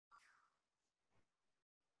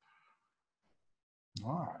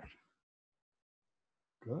All right.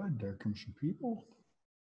 Good. There comes some people.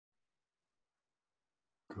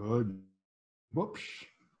 Good. Whoops.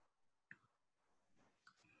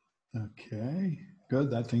 Okay. Good.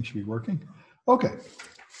 That thing should be working. Okay.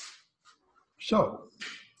 So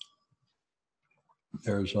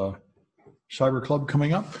there's a Cyber Club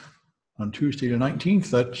coming up on Tuesday the 19th.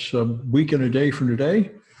 That's a week and a day from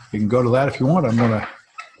today. You can go to that if you want. I'm going to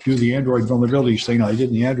do the Android vulnerabilities thing I did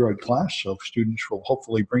in the Android class. So students will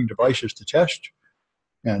hopefully bring devices to test.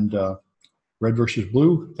 And red versus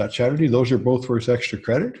blue, that Saturday, those are both worth extra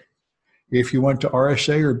credit. If you went to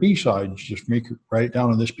RSA or B-sides, just write it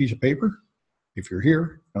down on this piece of paper. If you're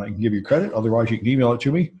here, and I can give you credit. Otherwise, you can email it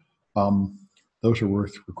to me. Those are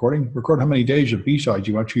worth recording. Record how many days of B-sides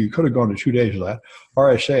you went to. You could have gone to 2 days of that.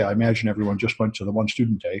 RSA, I imagine everyone just went to the one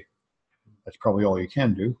student day. That's probably all you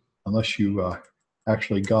can do, unless you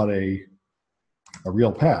actually got a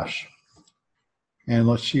real pass. And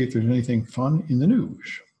let's see if there's anything fun in the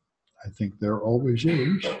news. I think there always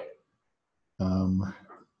is.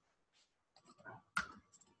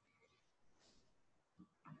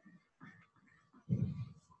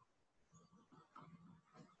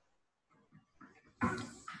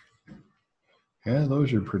 Yeah,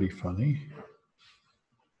 those are pretty funny.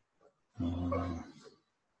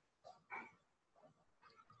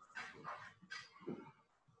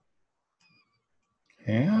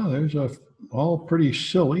 Yeah, there's all pretty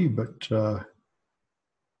silly, but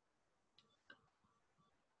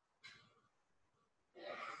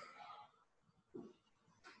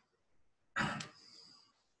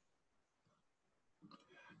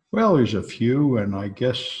well, there's a few, and I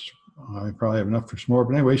guess I probably have enough for some more.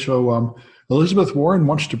 But anyway, so Elizabeth Warren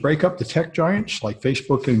wants to break up the tech giants like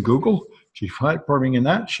Facebook and Google. She's platforming in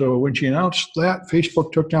that. So when she announced that,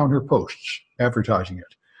 Facebook took down her posts advertising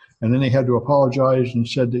it. And then they had to apologize and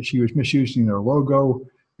said that she was misusing their logo.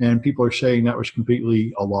 And people are saying that was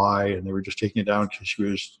completely a lie, and they were just taking it down because she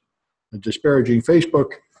was disparaging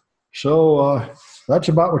Facebook. So that's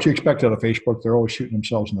about what you expect out of Facebook. They're always shooting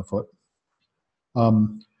themselves in the foot.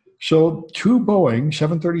 So 2 Boeing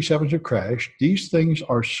 737s have crashed. These things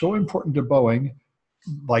are so important to Boeing,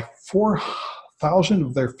 like 4,000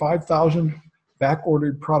 of their 5,000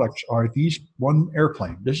 back-ordered products are these one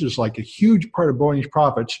airplane. This is like a huge part of Boeing's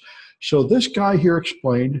profits. So this guy here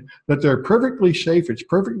explained that they're perfectly safe, it's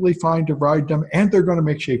perfectly fine to ride them, and they're going to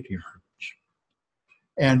make safety improvements.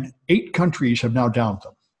 And 8 countries have now downed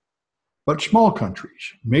them. But small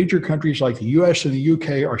countries, major countries like the US and the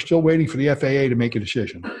UK are still waiting for the FAA to make a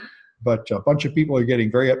decision. But a bunch of people are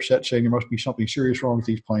getting very upset, saying there must be something serious wrong with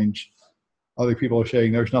these planes. Other people are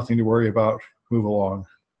saying there's nothing to worry about, move along.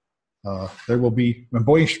 There will be, when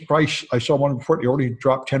Boeing's price, I saw one report, they already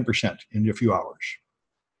dropped 10% in a few hours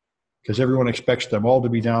because everyone expects them all to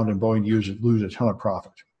be down and Boeing to lose a ton of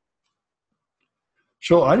profit.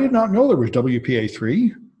 So I did not know there was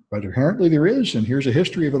WPA3, but apparently there is, and here's a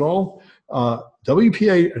history of it all.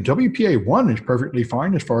 WPA1 is perfectly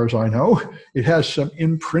fine as far as I know. It has some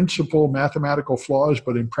in principle mathematical flaws,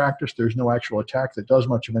 but in practice there's no actual attack that does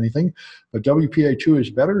much of anything. But WPA2 is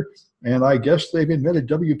better, and I guess they've invented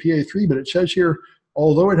WPA3, but it says here,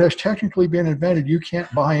 although it has technically been invented, you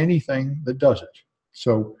can't buy anything that does it.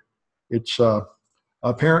 So it's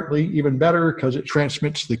apparently even better because it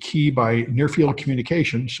transmits the key by near-field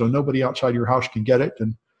communication, so nobody outside your house can get it.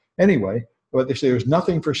 And anyway, but they say there's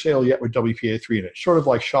nothing for sale yet with WPA3 in it. Sort of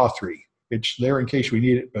like SHA-3. It's there in case we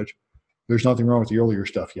need it, but there's nothing wrong with the earlier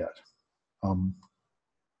stuff yet.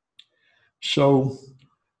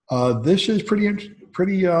 This is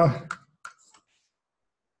pretty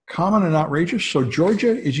common and outrageous. So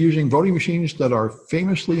Georgia is using voting machines that are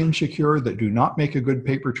famously insecure, that do not make a good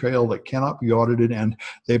paper trail, that cannot be audited, and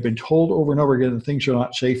they've been told over and over again that things are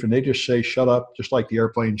not safe, and they just say, shut up, just like the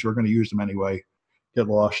airplanes, we're going to use them anyway, get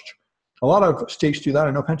lost. A lot of states do that.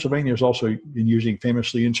 I know Pennsylvania has also been using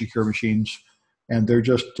famously insecure machines, and they're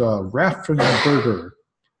just, Raffensperger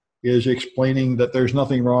is explaining that there's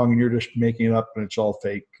nothing wrong and you're just making it up and it's all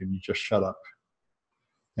fake and you just shut up.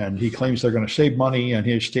 And he claims they're going to save money, and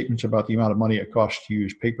his statements about the amount of money it costs to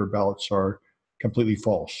use paper ballots are completely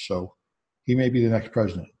false. So he may be the next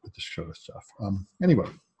president with this sort of stuff. Anyway,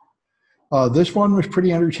 this one was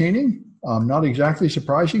pretty entertaining. Not exactly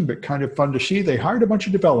surprising, but kind of fun to see. They hired a bunch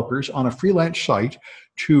of developers on a freelance site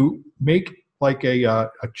to make like a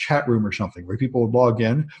chat room or something where people would log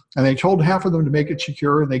in, and they told half of them to make it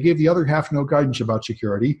secure, and they gave the other half no guidance about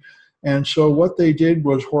security. And so what they did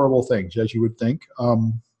was horrible things, as you would think.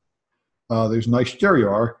 There's a nice, there you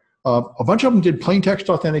are. A bunch of them did plain text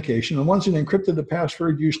authentication, and ones that encrypted the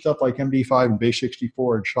password used stuff like MD5 and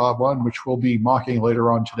base64 and SHA-1, which we'll be mocking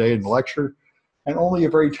later on today in the lecture. and only a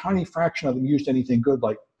very tiny fraction of them used anything good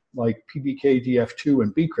like PBK, DF2,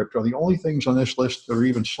 and bcrypt are the only things on this list that are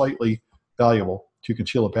even slightly valuable to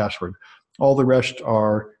conceal a password. All the rest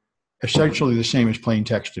are essentially the same as plain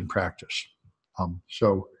text in practice.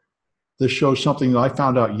 So this shows something that I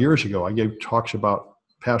found out years ago. I gave talks about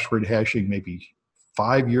password hashing maybe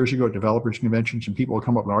 5 years ago at developers conventions, and people would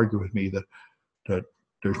come up and argue with me that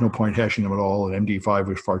there's no point hashing them at all, and MD5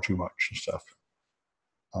 was far too much and stuff.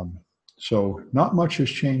 So not much has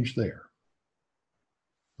changed there.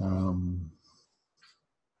 Anything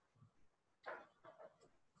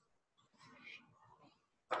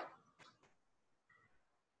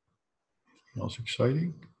else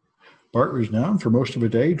exciting? BART was down for most of a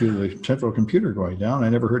day due to the central computer going down. I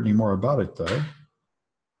never heard any more about it, though.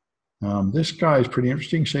 This guy is pretty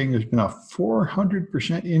interesting, saying there's been a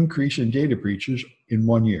 400% increase in data breaches in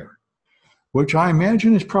 1 year, which I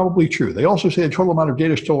imagine is probably true. They also say the total amount of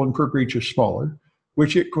data stolen per breach is smaller,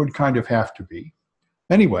 which it could kind of have to be.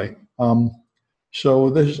 Anyway, so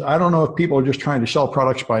this, I don't know if people are just trying to sell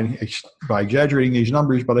products by exaggerating these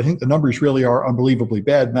numbers, but I think the numbers really are unbelievably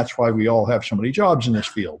bad, and that's why we all have so many jobs in this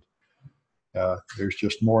field. There's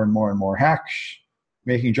just more and more and more hacks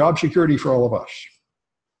making job security for all of us.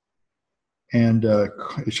 And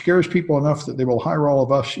it scares people enough that they will hire all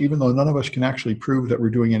of us, even though none of us can actually prove that we're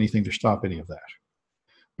doing anything to stop any of that.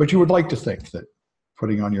 But you would like to think that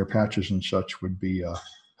putting on your patches and such would be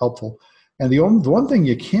helpful. And the one thing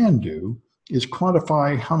you can do is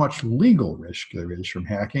quantify how much legal risk there is from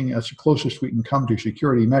hacking. That's the closest we can come to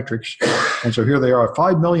security metrics. And so here they are, a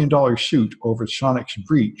 $5 million suit over Sonic's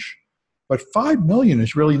breach. But $5 million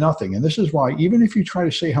is really nothing. And this is why, even if you try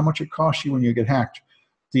to say how much it costs you when you get hacked,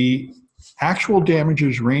 the actual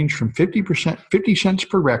damages range from 50 cents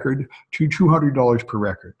per record to $200 per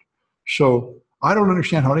record. So I don't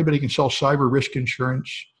understand how anybody can sell cyber risk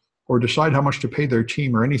insurance or decide how much to pay their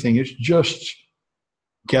team or anything. It's just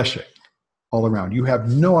guessing all around. You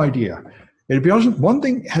have no idea. And one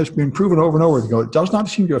thing has been proven over and over ago, it does not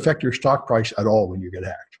seem to affect your stock price at all when you get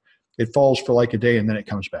hacked. It falls for like a day and then it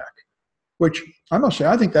comes back, which I must say,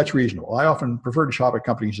 I think that's reasonable. I often prefer to shop at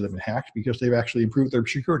companies that have been hacked because they've actually improved their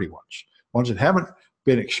security ones. Ones that haven't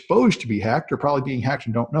been exposed to be hacked are probably being hacked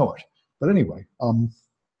and don't know it. But anyway,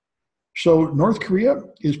 so North Korea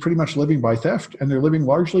is pretty much living by theft, and they're living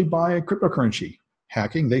largely by cryptocurrency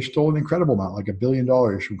hacking. They stole an incredible amount, like $1 billion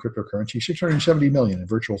from cryptocurrency, 670 million in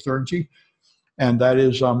virtual currency. And that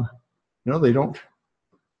is, they don't,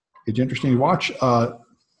 it's interesting to watch.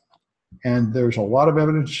 And there's a lot of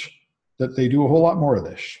evidence that they do a whole lot more of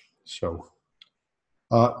this. So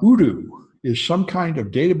Odoo is some kind of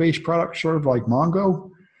database product, sort of like Mongo,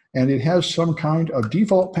 and it has some kind of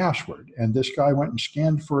default password. And this guy went and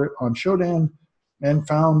scanned for it on Shodan and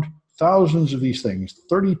found thousands of these things,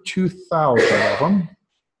 32,000 of them.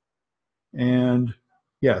 And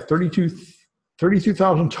yeah,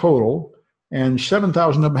 32,000 total, and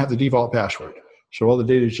 7,000 of them have the default password. So all the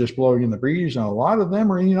data is just blowing in the breeze, and a lot of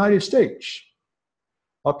them are in the United States.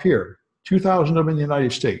 Up here, 2,000 of them in the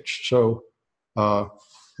United States. So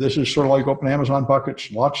this is sort of like open Amazon buckets,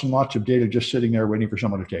 lots and lots of data just sitting there waiting for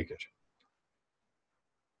someone to take it.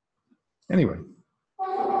 Anyway,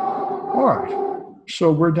 all right.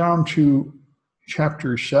 So we're down to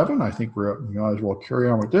chapter 7. I think we might as well carry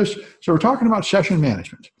on with this. So we're talking about session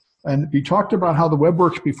management. And we talked about how the web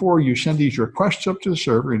works before. You send these requests up to the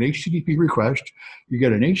server, an HTTP request, you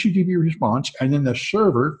get an HTTP response, and then the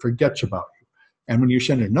server forgets about you. And when you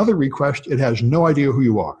send another request, it has no idea who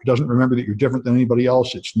you are. It doesn't remember that you're different than anybody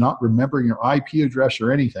else. It's not remembering your IP address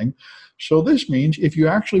or anything. So this means if you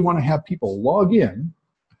actually want to have people log in,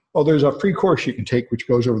 well, there's a free course you can take which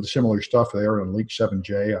goes over the similar stuff there on Link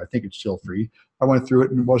 7J. I think it's still free. I went through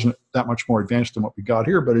it and it wasn't that much more advanced than what we got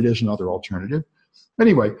here, but it is another alternative.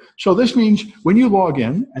 Anyway, so this means when you log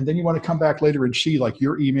in and then you want to come back later and see like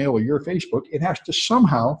your email or your Facebook, it has to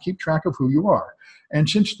somehow keep track of who you are. And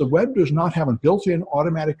since the web does not have a built-in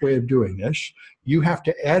automatic way of doing this, you have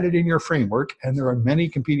to add it in your framework, and there are many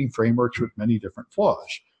competing frameworks with many different flaws.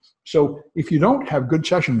 So if you don't have good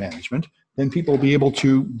session management, then people will be able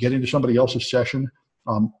to get into somebody else's session.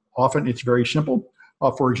 Often it's very simple.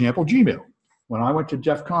 For example, Gmail. When I went to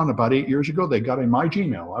DEF CON about 8 years ago, they got in my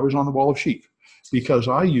Gmail. I was on the wall of sheep because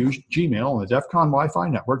I used Gmail on the DEF CON Wi-Fi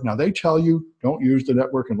network. Now they tell you don't use the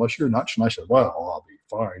network unless you're nuts. And I said, well, I'll be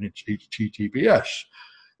fine. It's HTTPS.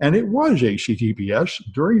 And it was HTTPS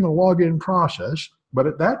during the login process. But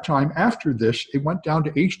at that time, after this, it went down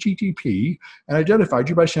to HTTP and identified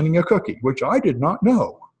you by sending a cookie, which I did not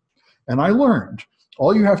know. And I learned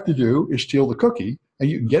all you have to do is steal the cookie and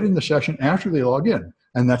you can get in the session after they log in.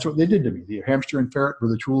 And that's what they did to me. The hamster and ferret were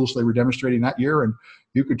the tools they were demonstrating that year, and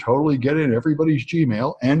you could totally get in everybody's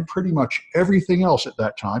Gmail and pretty much everything else at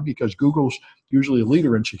that time, because Google's usually a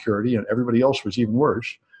leader in security and everybody else was even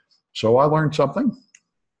worse. So I learned something.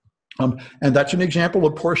 And that's an example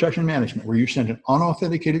of poor session management, where you send an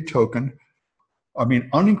unauthenticated token,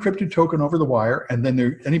 unencrypted token over the wire, and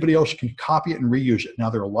then anybody else can copy it and reuse it. Now,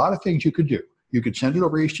 there are a lot of things you could do. You could send it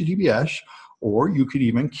over HTTPS, or you could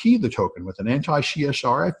even key the token with an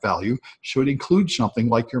anti-CSRF value, so it includes something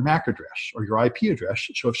like your MAC address or your IP address.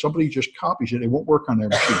 So if somebody just copies it, it won't work on their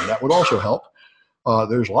machine. That would also help.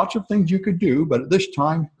 There's lots of things you could do, but at this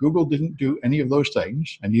time, Google didn't do any of those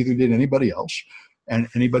things, and neither did anybody else. And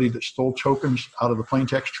anybody that stole tokens out of the plain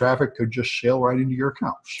text traffic could just sail right into your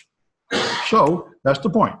accounts. So that's the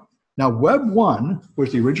point. Now, Web 1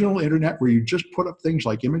 was the original internet where you just put up things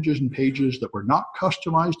like images and pages that were not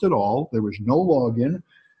customized at all. There was no login,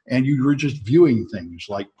 and you were just viewing things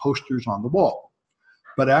like posters on the wall.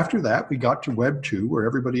 But after that, we got to Web 2, where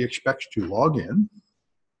everybody expects to log in,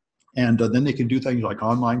 and then they can do things like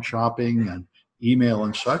online shopping and email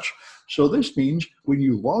and such. So this means when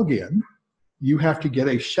you log in, you have to get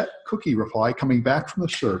a set cookie reply coming back from the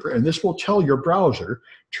server, and this will tell your browser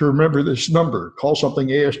to remember this number, call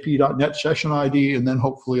something ASP.NET session ID, and then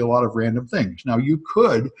hopefully a lot of random things. Now, you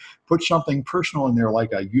could put something personal in there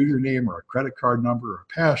like a username or a credit card number or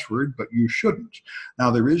a password, but you shouldn't.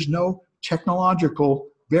 Now, there is no technological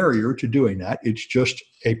barrier to doing that. It's just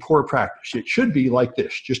a poor practice. It should be like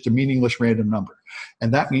this, just a meaningless random number.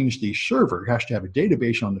 And that means the server has to have a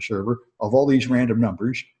database on the server of all these random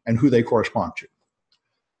numbers and who they correspond to.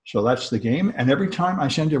 So that's the game. And every time I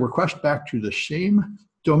send a request back to the same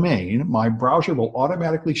domain, my browser will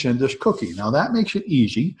automatically send this cookie. Now that makes it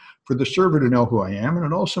easy for the server to know who I am, and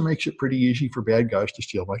it also makes it pretty easy for bad guys to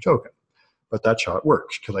steal my token. But that's how it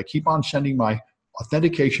works, because I keep on sending my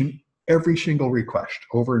authentication every single request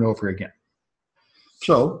over and over again.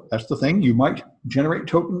 So that's the thing. You might generate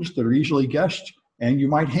tokens that are easily guessed, and you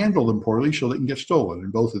might handle them poorly so they can get stolen,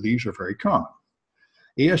 and both of these are very common.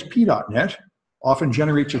 ASP.NET often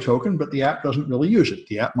generates a token, but the app doesn't really use it.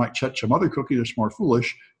 The app might set some other cookie that's more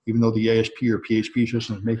foolish, even though the ASP or PHP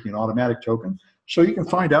system is making an automatic token. So you can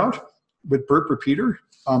find out with Burp Repeater.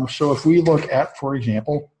 So if we look at, for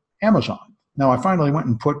example, Amazon. Now I finally went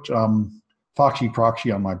and put Foxy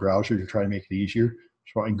Proxy on my browser to try to make it easier.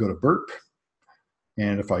 So I can go to Burp.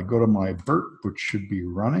 And if I go to my Burp, which should be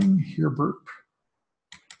running here, Burp.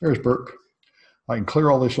 There's Burp. I can clear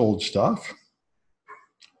all this old stuff.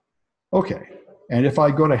 Okay. And if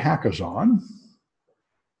I go to Hackazon,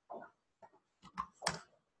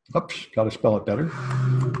 oops, got to spell it better.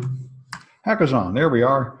 Hackazon, there we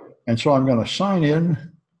are. And so I'm going to sign in,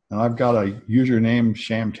 and I've got a username,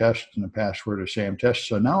 Sam Test, and a password of Sam Test.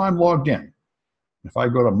 So now I'm logged in. If I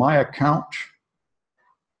go to my account,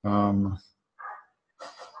 well,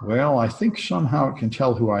 I think somehow it can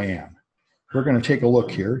tell who I am. We're going to take a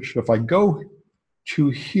look here. So if I go to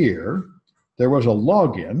here, there was a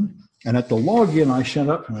login. And at the login, I sent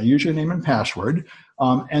up my username and password.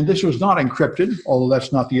 And this was not encrypted, although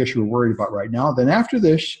that's not the issue we're worried about right now. Then after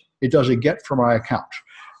this, it does a get for my account.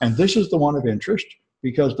 And this is the one of interest,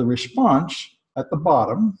 because the response at the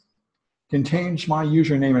bottom contains my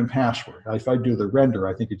username and password. If I do the render,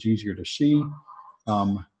 I think it's easier to see.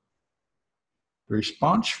 The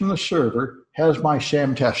response from the server has my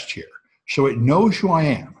SAM test here. So it knows who I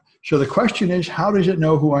am. So the question is, how does it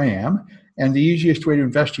know who I am? And the easiest way to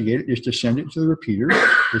investigate it is to send it to the repeater.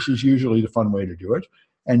 This is usually the fun way to do it.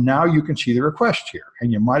 And now you can see the request here.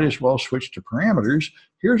 And you might as well switch to parameters.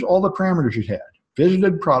 Here's all the parameters it had.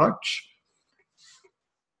 Visited products,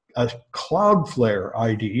 a Cloudflare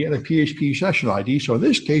ID, and a PHP session ID. So in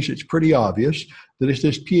this case, it's pretty obvious that it's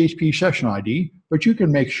this PHP session ID, but you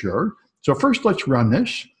can make sure. So first, let's run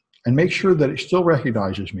this and make sure that it still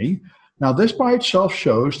recognizes me. Now, this by itself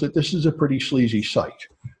shows that this is a pretty sleazy site,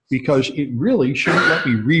 because it really shouldn't let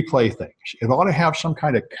me replay things. It ought to have some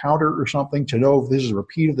kind of counter or something to know if this is a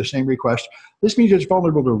repeat of the same request. This means it's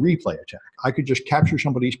vulnerable to a replay attack. I could just capture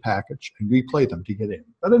somebody's packets and replay them to get in.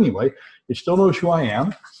 But anyway, it still knows who I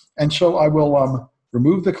am. And so I will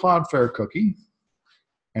remove the Cloudflare cookie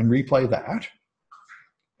and replay that.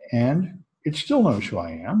 And it still knows who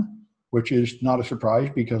I am, which is not a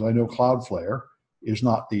surprise, because I know Cloudflare is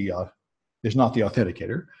not the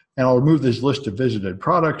authenticator. And I'll remove this list of visited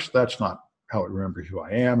products. That's not how it remembers who I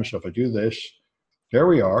am. So if I do this, there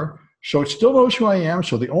we are. So it still knows who I am.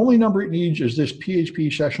 So the only number it needs is this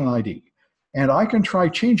PHP session ID. And I can try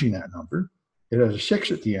changing that number. It has a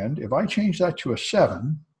 6 at the end. If I change that to a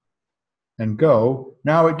 7 and go,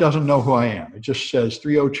 now it doesn't know who I am. It just says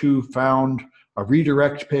 302 found a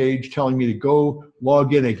redirect page telling me to go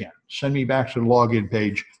log in again. Send me back to the login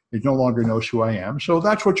page. It no longer knows who I am. So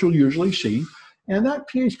that's what you'll usually see. And that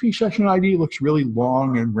PHP session ID looks really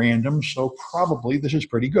long and random, so probably this is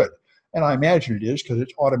pretty good. And I imagine it is because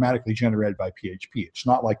it's automatically generated by PHP. It's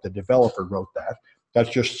not like the developer wrote that. That's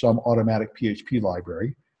just some automatic PHP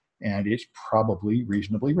library, and it's probably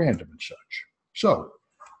reasonably random and such. So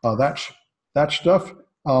that's that stuff.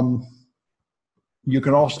 You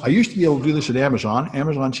can also, I used to be able to do this at Amazon.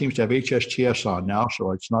 Amazon seems to have HSTS on now,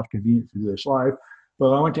 so it's not convenient to do this live.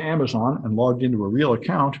 But I went to Amazon and logged into a real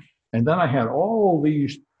account, and then I had all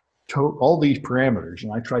these parameters,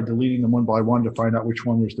 and I tried deleting them one by one to find out which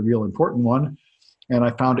one was the real important one. And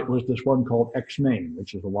I found it was this one called xmain,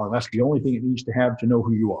 which is the one, that's the only thing it needs to have to know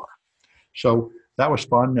who you are. So that was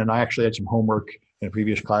fun. And I actually had some homework in a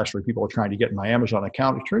previous class where people were trying to get my Amazon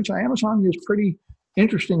account. It turns out Amazon has pretty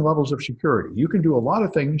interesting levels of security. You can do a lot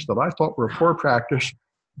of things that I thought were poor practice,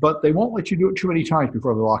 but they won't let you do it too many times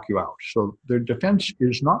before they lock you out. So their defense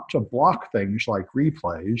is not to block things like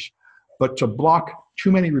replays, but to block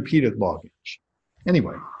too many repeated logins.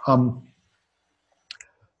 Anyway,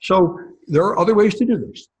 so there are other ways to do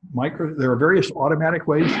this. There are various automatic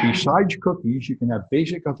ways besides cookies. You can have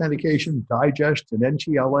basic authentication, digest, and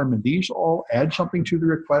NTLM, and these all add something to the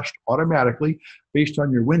request automatically based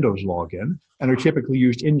on your Windows login and are typically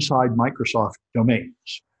used inside Microsoft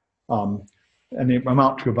domains. And they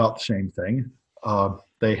amount to about the same thing.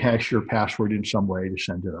 They hash your password in some way to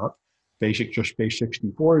send it up. Basic, just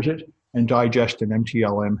base64 is it, and digest and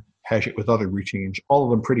MTLM hash it with other routines, all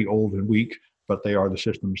of them pretty old and weak, but they are the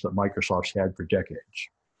systems that Microsoft's had for decades.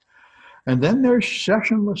 And then there's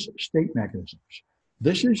sessionless state mechanisms.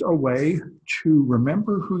 This is a way to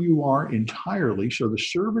remember who you are entirely, so the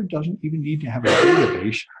server doesn't even need to have a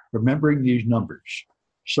database remembering these numbers.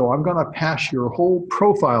 So I'm going to pass your whole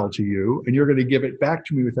profile to you, and you're going to give it back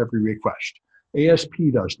to me with every request.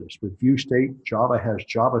 ASP does this with view state. Java has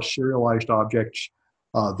Java serialized objects.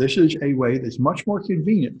 This is a way that's much more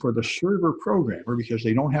convenient for the server programmer because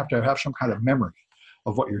they don't have to have some kind of memory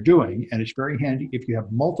of what you're doing. And it's very handy if you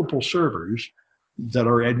have multiple servers that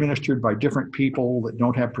are administered by different people that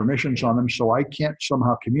don't have permissions on them. So I can't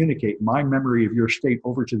somehow communicate my memory of your state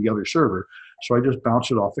over to the other server. So I just bounce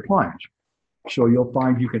it off the client. So you'll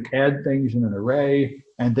find you can add things in an array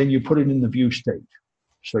and then you put it in the view state.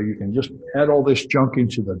 So you can just add all this junk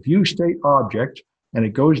into the view state object and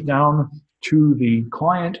it goes down to the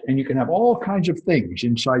client, and you can have all kinds of things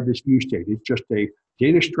inside this view state. It's just a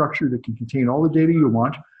data structure that can contain all the data you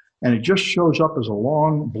want, and it just shows up as a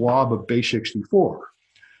long blob of base64.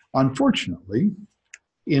 Unfortunately,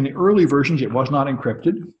 in the early versions, it was not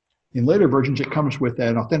encrypted. In later versions, it comes with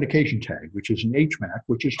an authentication tag, which is an HMAC,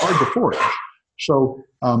 which is hard to forge. So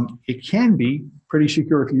it can be pretty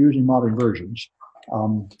secure if you're using modern versions.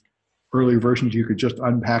 Early versions, you could just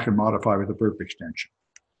unpack and modify with a burp extension.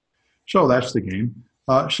 So that's the game.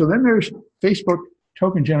 So then there's Facebook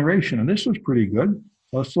token generation, and this was pretty good.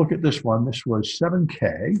 Let's look at this one. This was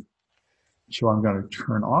 7K. So I'm going to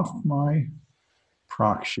turn off my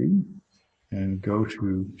proxy and go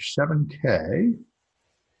to 7K.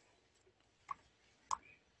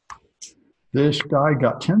 This guy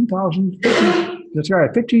got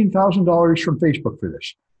 $15,000 from Facebook for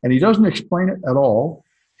this. And he doesn't explain it at all.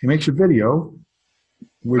 He makes a video,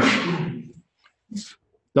 which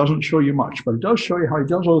doesn't show you much, but it does show you how he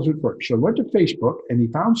does all this work. So I went to Facebook, and he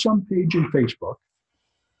found some page in Facebook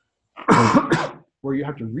where you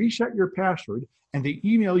have to reset your password, and they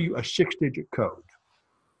email you a 6-digit code.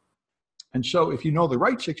 And so if you know the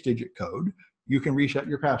right 6-digit code, you can reset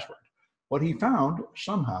your password. What he found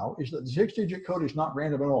somehow is that the 6-digit code is not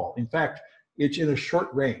random at all. In fact, it's in a short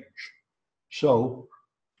range. So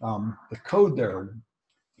the code there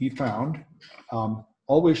he found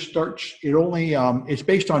always starts, it's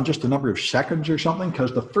based on just the number of seconds or something,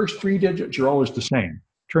 because the first 3 digits are always the same.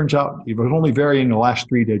 Turns out it was only varying the last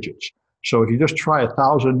 3 digits. So if you just try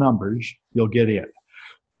 1,000 numbers, you'll get in.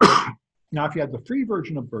 Now, if you have the free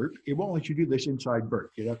version of Burp, it won't let you do this inside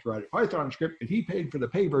Burp. You'd have to write a Python script, and he paid for the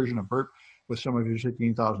pay version of Burp with some of his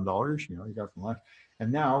 $15,000, you got from left.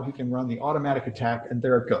 And now he can run the automatic attack, and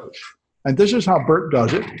there it goes. And this is how Burp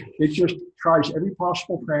does it. It just tries every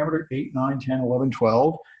possible parameter, 8, 9, 10, 11,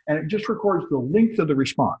 12, and it just records the length of the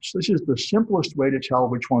response. This is the simplest way to tell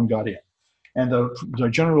which one got in. And they'll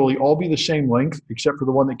generally all be the same length, except for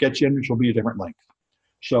the one that gets in, which will be a different length.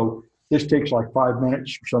 So this takes like 5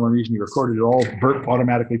 minutes. For some reason, he recorded it all. Burp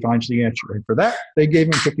automatically finds the answer. And for that, they gave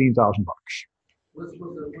him $15,000.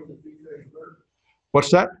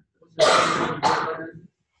 What's that?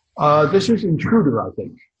 This is Intruder, I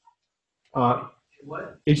think.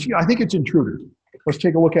 I think it's intruder. Let's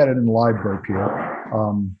take a look at it in live burp here.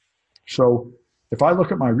 So if I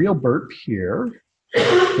look at my real burp here,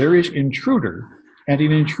 there is intruder. And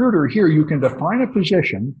in intruder here, you can define a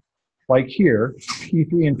position like here,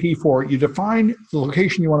 P3 and P4. You define the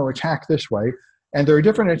location you want to attack this way. And there are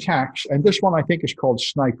different attacks. And this one I think is called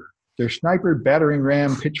sniper. There's sniper, battering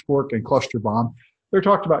ram, pitchfork, and cluster bomb. They're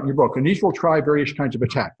talked about in your book. And these will try various kinds of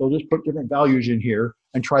attack. They'll just put different values in here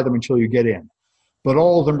and try them until you get in. But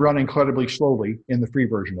all of them run incredibly slowly in the free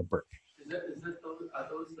version of burp. Are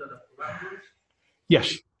those the parameters?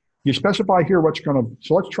 Yes. You specify here what's going to,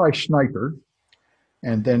 so let's try sniper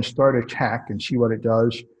and then start attack and see what it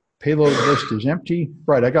does. Payload list is empty.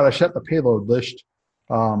 Right, I got to set the payload list.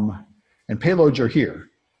 And payloads are here.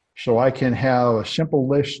 So I can have a simple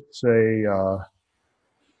list, say,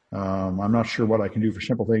 I'm not sure what I can do for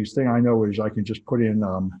simple things. Thing I know is I can just put in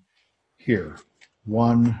here,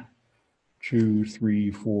 1, 2,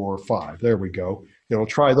 3, 4, 5. There we go. It'll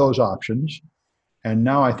try those options. And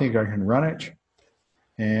now I think I can run it.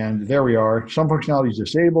 And there we are. Some functionality is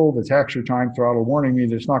disabled. Attacks are time throttle, warning me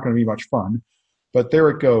that it's not going to be much fun. But there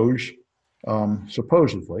it goes,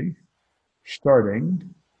 supposedly,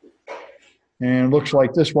 starting. And looks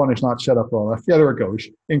like this one is not set up well enough. Yeah, there it goes.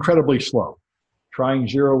 Incredibly slow. Trying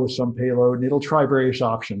 0 with some payload, and it'll try various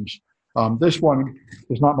options. This one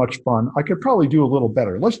is not much fun. I could probably do a little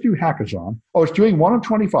better. Let's do hackathon. Oh, it's doing 1 of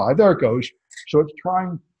 25. There it goes. So it's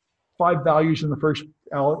trying 5 values in the first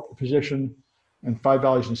position and 5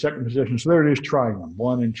 values in the second position. So there it is trying them,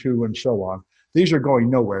 1 and 2 and so on. These are going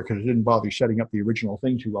nowhere because it didn't bother setting up the original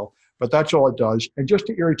thing too well. But that's all it does. And just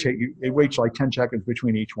to irritate you, it waits like 10 seconds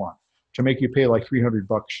between each one to make you pay like $300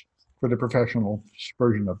 for the professional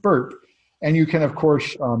version of burp. And you can, of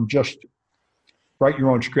course, just write your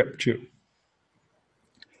own script too.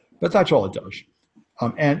 But that's all it does.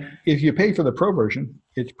 And if you pay for the pro version,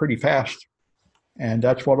 it's pretty fast. And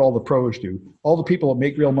that's what all the pros do. All the people that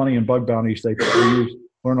make real money in bug bounties, they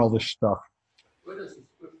learn all this stuff. Where does the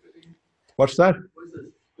script fit in? What's that? Where's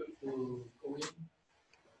the script go in?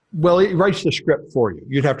 Well, it writes the script for you.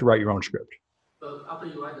 You'd have to write your own script. So after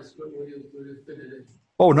you write the script, will you fit it in?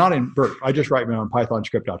 Oh, not in burp. I just write my own Python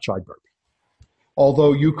script outside burp.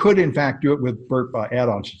 Although you could, in fact, do it with burp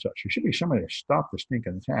add-ons and such. There should be somebody to stop the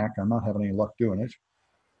stinking attack. I'm not having any luck doing it.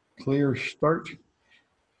 Clear start.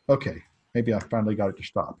 Okay, maybe I finally got it to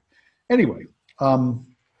stop. Anyway,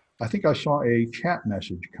 I think I saw a chat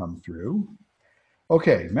message come through.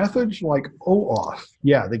 Okay, methods like OAuth.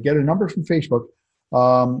 Yeah, they get a number from Facebook.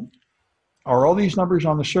 Are all these numbers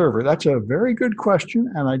on the server? That's a very good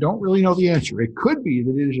question, and I don't really know the answer. It could be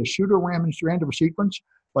that it is a pseudo-random sequence,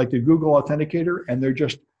 like the Google Authenticator, and they're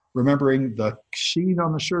just remembering the seed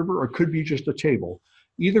on the server, or it could be just a table.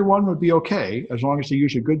 Either one would be okay, as long as they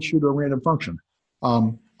use a good pseudo-random function.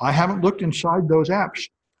 I haven't looked inside those apps.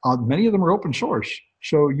 Many of them are open source,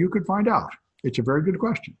 so you could find out. It's a very good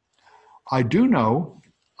question. I do know,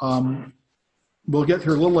 we'll get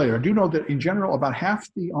through a little later, I do know that in general, about half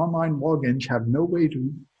the online logins have no way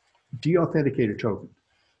to de-authenticate a token.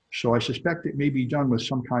 So I suspect it may be done with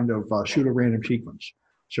some kind of pseudo-random sequence.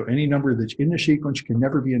 So any number that's in the sequence can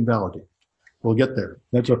never be invalidated. We'll get there.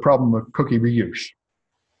 That's a problem of cookie reuse.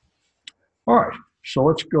 All right, so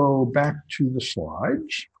let's go back to the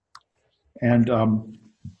slides. And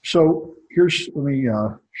so here's, let me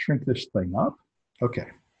shrink this thing up. Okay.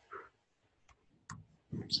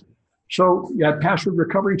 So you have password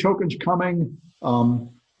recovery tokens coming.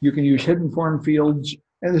 You can use hidden form fields.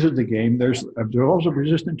 And this is the game. There's also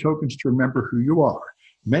resistant tokens to remember who you are.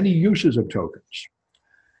 Many uses of tokens.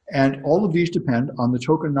 And all of these depend on the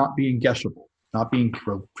token not being guessable, not being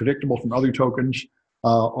predictable from other tokens,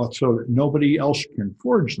 so that nobody else can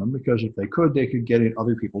forge them, because if they could get in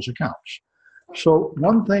other people's accounts. So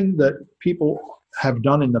one thing that people have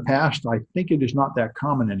done in the past, I think it is not that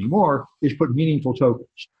common anymore, is put meaningful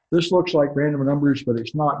tokens. This looks like random numbers, but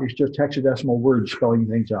it's not. It's just hexadecimal words spelling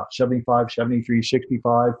things out. 75, 73,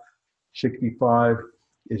 65, 65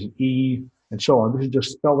 is an E, and so on. This is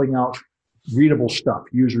just spelling out readable stuff.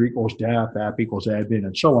 User equals dap, app equals admin,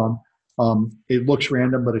 and so on. It looks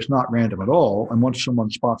random, but it's not random at all. And once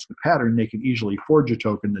someone spots the pattern, they can easily forge a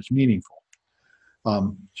token that's meaningful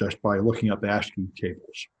just by looking up ASCII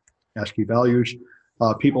tables, ASCII values.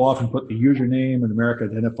 People often put the username, an numeric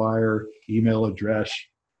identifier, email address,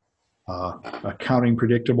 a counting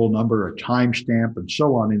predictable number, a timestamp, and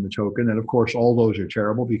so on in the token. And of course, all those are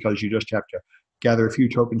terrible because you just have to gather a few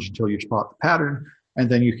tokens until you spot the pattern, and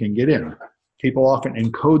then you can get in. People often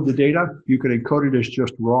encode the data. You could encode it as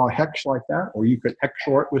just raw hex like that, or you could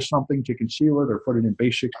XOR it with something to conceal it or put it in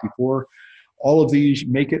base 64. All of these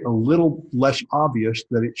make it a little less obvious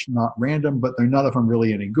that it's not random, but they're none of them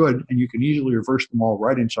really any good, and you can easily reverse them all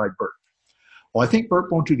right inside BERT. Well, I think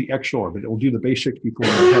BERT won't do the XOR, but it will do the base 64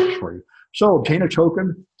 in the text for you. So obtain a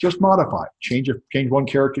token, just modify it. Change one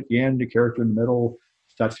character at the end, a character in the middle.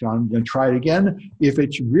 That's gone. Then try it again. If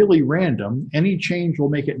it's really random, any change will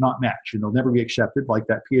make it not match, and it'll never be accepted, like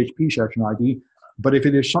that PHP session ID. But if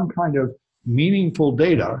it is some kind of meaningful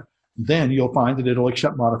data, then you'll find that it'll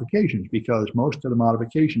accept modifications, because most of the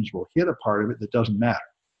modifications will hit a part of it that doesn't matter.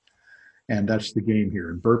 And that's the game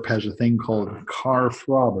here. And Burp has a thing called car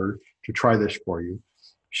throbber to try this for you.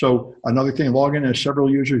 So another thing, log in as several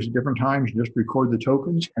users at different times, just record the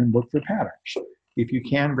tokens and look for patterns. If you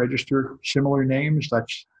can register similar names,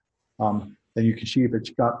 that's then you can see if it's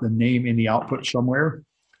got the name in the output somewhere.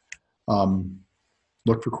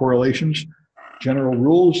 Look for correlations. General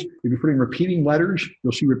rules, if you're putting repeating letters,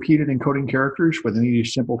 you'll see repeated encoding characters with any of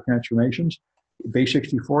these simple transformations. Base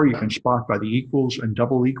 64, you can spot by the equals and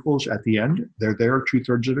double equals at the end. They're there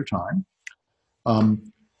 2/3 of the time.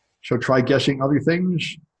 So try guessing other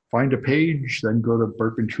things, find a page, then go to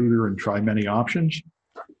Burp Intruder and try many options,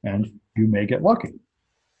 and you may get lucky.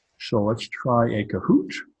 So let's try a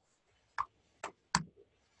Kahoot.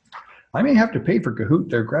 I may have to pay for Kahoot.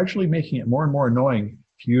 They're gradually making it more and more annoying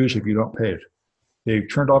to use if you don't pay it. They've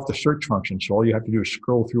turned off the search function, so all you have to do is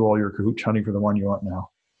scroll through all your Kahoots hunting for the one you want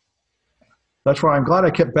now. That's why I'm glad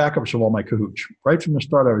I kept backups of all my Kahoots. Right from the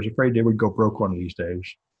start, I was afraid they would go broke one of these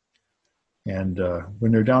days. And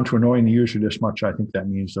when they're down to annoying the user this much, I think that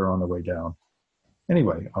means they're on the way down.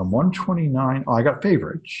 Anyway, on 129, I got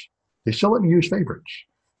favorites. They still let me use favorites.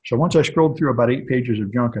 So once I scrolled through about 8 pages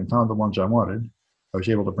of junk and found the ones I wanted, I was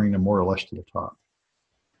able to bring them more or less to the top.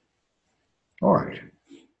 All right,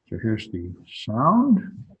 so here's the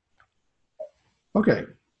sound. Okay.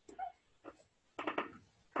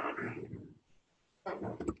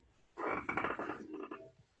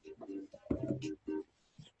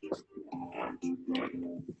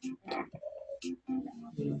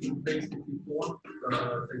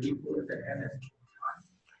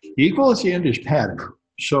 The equal at the end is padding.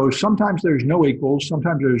 So sometimes there's no equals,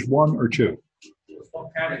 sometimes there's 1 or 2.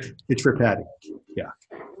 It's for padding, yeah.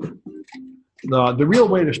 The real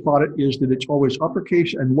way to spot it is that it's always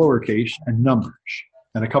uppercase and lowercase and numbers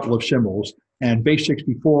and a couple of symbols. And base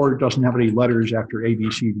 64 doesn't have any letters after A,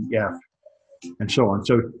 B, C, D, F, and so on.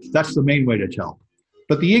 So that's the main way to tell.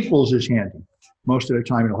 But the equals is handy. Most of the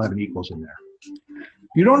time it'll have an equals in there.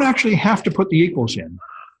 You don't actually have to put the equals in,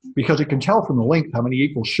 because it can tell from the length how many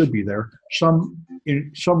equals should be there. Some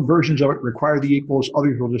versions of it require the equals,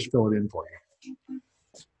 others will just fill it in for you.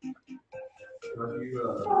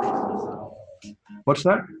 What's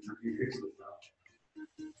that?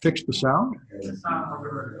 Fix the sound?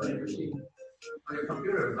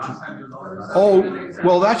 Oh,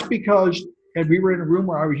 well, that's because we were in a room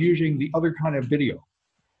where I was using the other kind of video.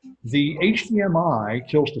 The HDMI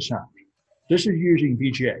kills the sound. This is using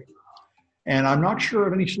VGA. And I'm not sure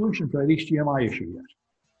of any solution for that HDMI issue yet.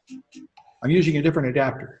 I'm using a different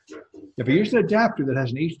adapter. If I use an adapter that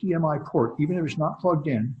has an HDMI port, even if it's not plugged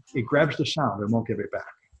in, it grabs the sound and won't give it back.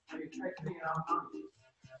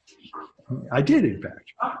 I did, in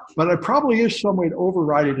fact. But there probably is some way to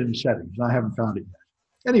override it in settings, and I haven't found it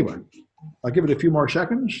yet. Anyway, I'll give it a few more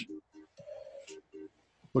seconds.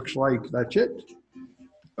 Looks like that's it.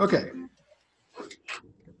 Okay.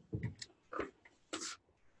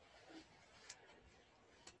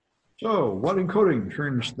 So what encoding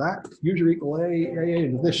turns that user equal A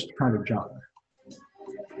into this kind of genre?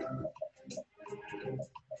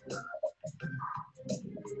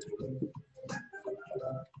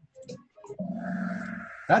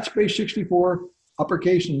 That's base 64,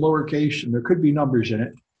 uppercase and lowercase, and there could be numbers in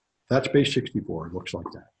it. That's base 64, it looks like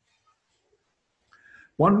that.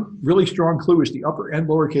 One really strong clue is the upper and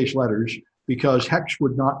lowercase letters, because hex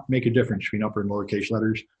would not make a difference between upper and lowercase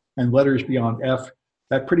letters, and letters beyond F.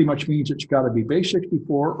 That pretty much means it's got to be base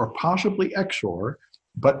 64 or possibly XOR,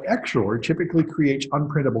 but XOR typically creates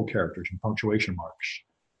unprintable characters and punctuation marks.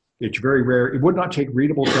 It's very rare. It would not take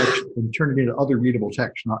readable text and turn it into other readable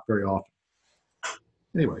text, not very often.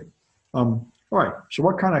 Anyway, all right, so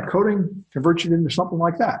what kind of coding converts it into something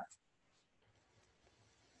like that?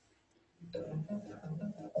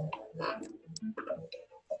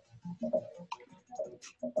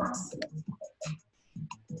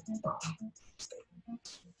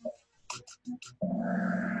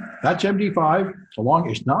 That's MD5.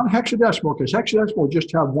 It's non-hexadecimal, because hexadecimal will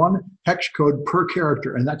just have one hex code per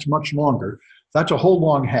character, and that's much longer. That's a whole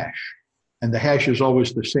long hash, and the hash is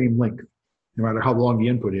always the same length, no matter how long the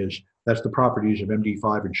input is. That's the properties of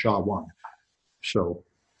MD5 and SHA-1. So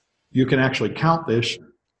you can actually count this,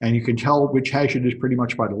 and you can tell which hash it is pretty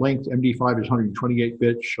much by the length. MD5 is 128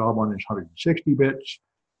 bits, SHA-1 is 160 bits,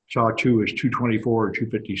 SHA-2 is 224 or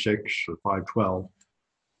 256 or 512.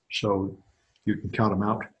 So you can count them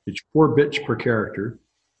out. It's 4 bits per character.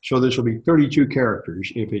 So this will be 32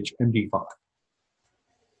 characters if it's MD5.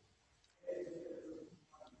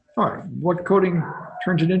 All right, what coding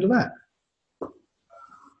turns it into that?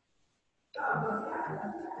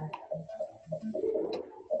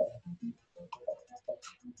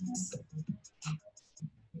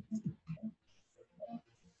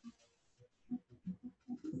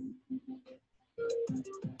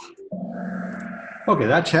 Okay,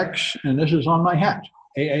 that's hex, and this is on my hat.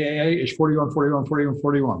 AAA is 41, 41, 41,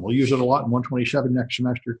 41. We'll use it a lot in 127 next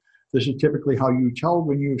semester. This is typically how you tell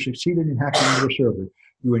when you've succeeded in hacking into a server.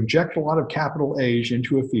 You inject a lot of capital A's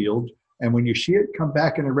into a field, and when you see it come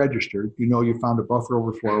back in a register, you know you found a buffer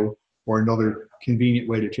overflow or another convenient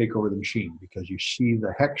way to take over the machine, because you see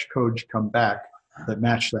the hex codes come back that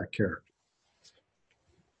match that character.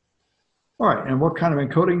 All right, and what kind of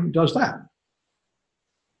encoding does that?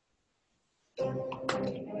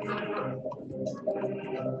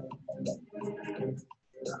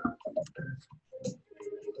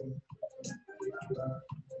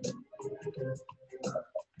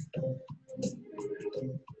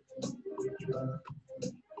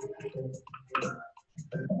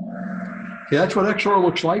 Okay, that's what XOR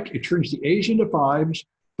looks like. It turns the A's into 5s,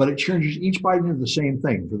 but it changes each byte into the same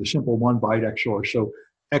thing for the simple 1 byte XOR. So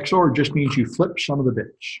XOR just means you flip some of the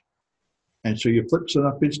bits. And so you flip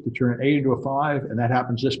enough bits to turn an A into a 5, and that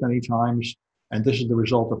happens this many times. And this is the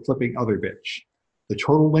result of flipping other bits. The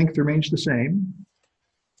total length remains the same.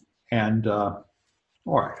 And all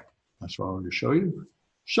right, that's what I wanted to show you.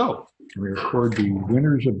 So we record the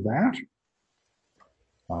winners of that.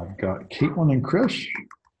 I've got Caitlin and Chris.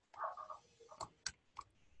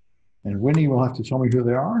 And Winnie will have to tell me who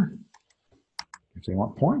they are if they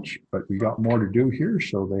want points, but we got more to do here,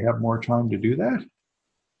 so they have more time to do that.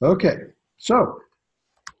 Okay, so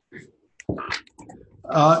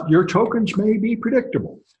your tokens may be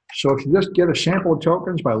predictable. So if you just get a sample of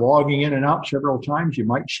tokens by logging in and out several times, you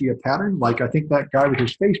might see a pattern. Like I think that guy with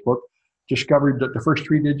his Facebook discovered that the first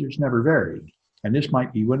 3 digits never varied. And this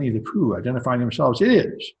might be Winnie the Pooh identifying themselves. It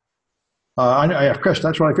is. I have Chris,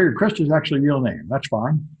 that's what I figured. Chris is actually a real name. That's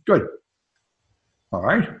fine. Good. All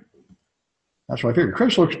right. That's what I figured.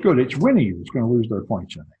 Chris looks good. It's Winnie that's going to lose their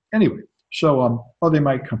points, I think. Anyway, so they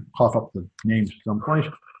might cough up the names at some point.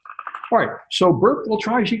 All right. So Burp will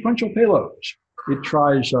try sequential payloads. It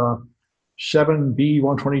tries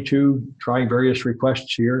 7B122, trying various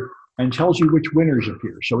requests here, and tells you which winners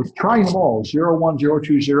appear. So it's trying them all, 01,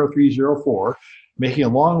 02, 03, 04, making a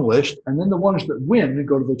long list, and then the ones that win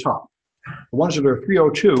go to the top. The ones that are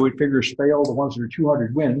 302, it figures fail. The ones that are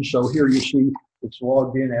 200 win. So here you see it's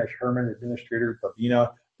logged in as Herman, administrator,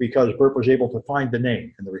 Babina, because Burp was able to find the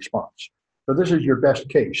name in the response. So this is your best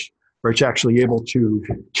case, where it's actually able to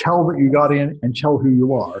tell that you got in and tell who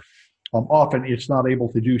you are. Often it's not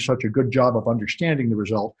able to do such a good job of understanding the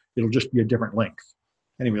result. It'll just be a different length.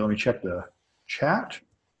 Anyway, let me check the chat.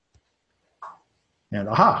 And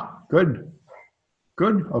aha, good.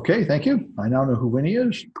 Good, okay, thank you. I now know who Winnie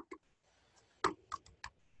is.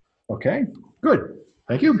 Okay, good,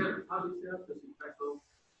 thank you.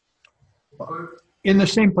 In the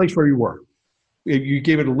same place where you were. You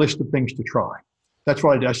gave it a list of things to try. That's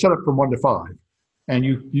what I did. I set it from 1 to 5. And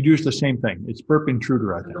you use the same thing. It's Burp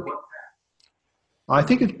Intruder, I think. I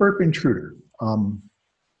think it's Burp Intruder.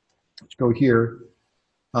 Let's go here.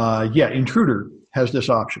 Yeah, Intruder has this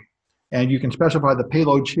option. And you can specify the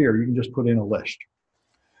payloads here. You can just put in a list.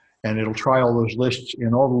 And it'll try all those lists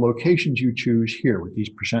in all the locations you choose here with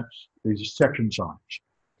these these section signs.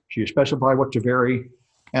 So you specify what to vary.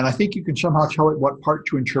 And I think you can somehow tell it what part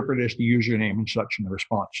to interpret as the username and such in the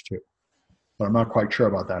response too. But I'm not quite sure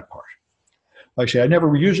about that part. Like I say, I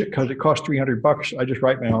never use it because it costs $300. I just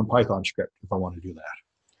write my own Python script if I want to do that.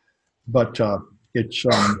 But it's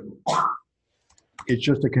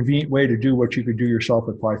just a convenient way to do what you could do yourself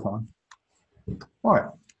with Python. All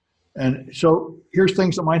right. And so here's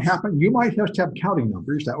things that might happen. You might just have counting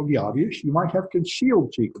numbers. That would be obvious. You might have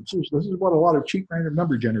concealed sequences. This is what a lot of cheap random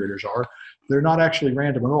number generators are. They're not actually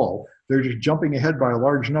random at all. They're just jumping ahead by a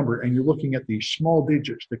large number, and you're looking at these small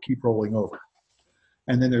digits that keep rolling over.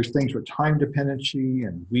 And then there's things with time dependency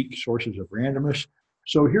and weak sources of randomness.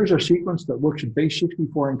 So here's a sequence that looks at base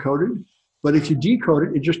 64 encoded, but if you decode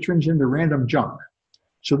it, it just turns into random junk.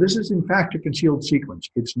 So this is in fact a concealed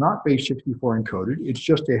sequence. It's not base 64 encoded. It's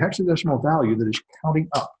just a hexadecimal value that is counting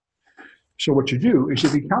up. So what you do is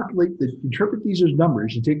if you interpret these as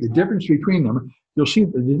numbers and take the difference between them, you'll see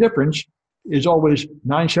that the difference is always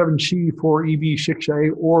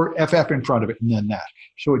 97C4EB6A or FF in front of it and then that.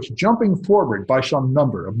 So it's jumping forward by some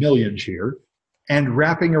number of millions here and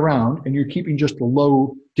wrapping around, and you're keeping just the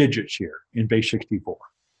low digits here in base 64.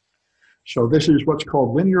 So this is what's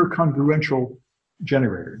called linear congruential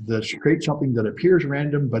generator. That creates something that appears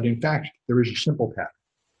random, but in fact, there is a simple pattern.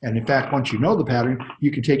 And in fact, once you know the pattern, you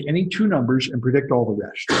can take any two numbers and predict all the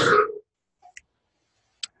rest.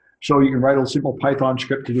 So you can write a simple Python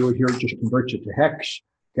script to do it here. It just converts it to hex,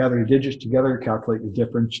 gather the digits together, calculate the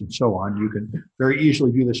difference, and so on. You can very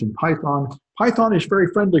easily do this in Python. Python is very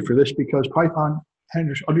friendly for this because Python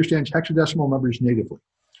understands hexadecimal numbers natively.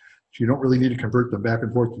 So you don't really need to convert them back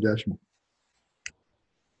and forth to decimal.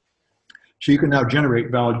 So you can now generate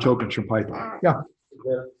valid tokens from Python. Yeah? Is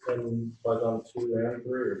that in Python 2 and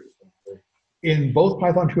 3 or something? In both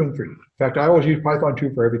Python 2 and 3. In fact, I always use Python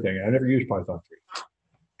 2 for everything. I never use Python 3.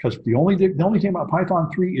 Because the only thing about Python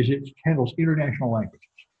 3 is it handles international languages.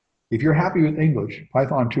 If you're happy with English,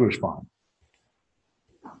 Python 2 is fine.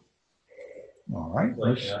 All right.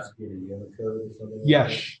 Like ASCII to Unicode or something?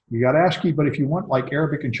 Yes, you got ASCII, but if you want like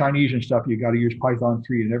Arabic and Chinese and stuff, you got to use Python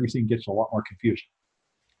 3 and everything gets a lot more confusing.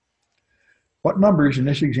 What numbers in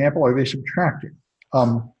this example are they subtracting?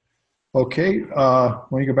 Okay,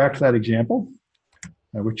 let me go back to that example,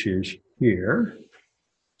 which is here.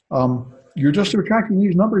 You're just subtracting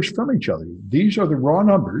these numbers from each other. These are the raw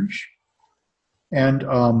numbers. And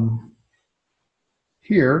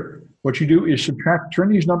here, what you do is turn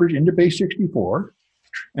these numbers into base 64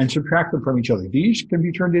 and subtract them from each other. These can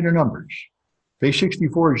be turned into numbers. Base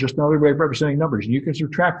 64 is just another way of representing numbers, and you can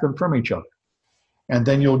subtract them from each other. And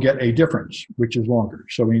then you'll get a difference, which is longer.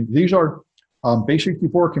 So I mean, these are, base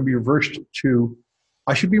 64 can be reversed to,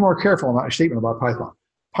 I should be more careful in my statement about Python.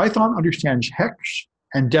 Python understands hex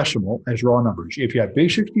and decimal as raw numbers. If you have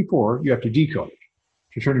base 64, you have to decode it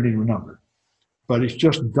to turn it into a number. But it's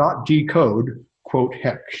just .decode, quote,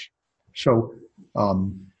 hex. So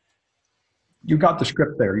you got the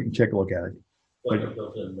script there. You can take a look at it. Like a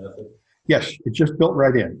built-in method? Yes, it's just built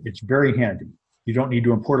right in. It's very handy. You don't need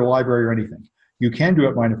to import a library or anything. You can do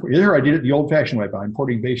it by, either I did it the old-fashioned way by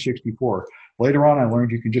importing base 64. Later on, I learned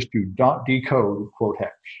you can just do .decode, quote,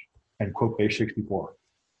 hex, and quote base 64.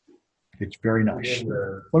 It's very nice.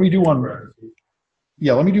 Let me do one.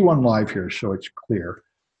 Yeah, let me do one live here so it's clear.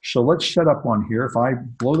 So let's set up one here. If I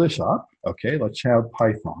blow this up, okay, let's have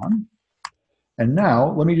Python. And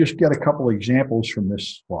now let me just get a couple examples from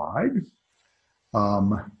this slide.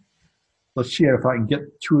 Let's see if I can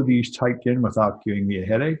get two of these typed in without giving me a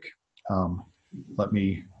headache. Let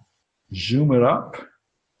me zoom it up.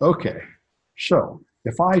 Okay, so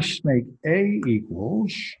if I make A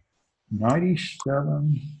equals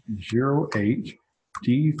 9708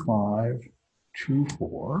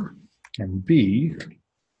 D524 and B,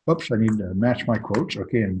 oops, I need to match my quotes.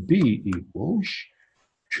 Okay, and B equals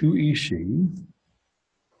 2EC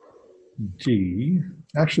D.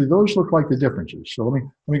 Actually, those look like the differences. So let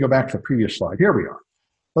me go back to the previous slide. Here we are.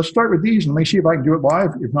 Let's start with these and let me see if I can do it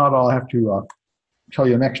live. If not, I'll have to tell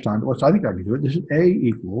you next time. But I think I can do it. This is A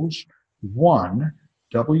equals 1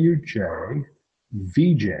 WJ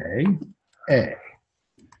VJ A.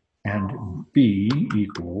 And B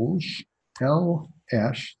equals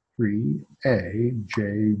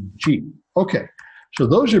LS3AJG. Okay, so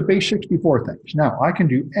those are base 64 things. Now I can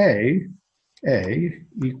do A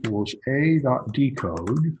equals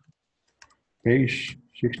A.decode base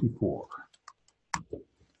 64.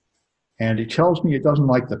 And it tells me it doesn't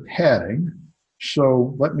like the padding.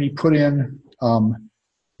 So let me put in,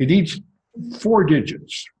 it needs 4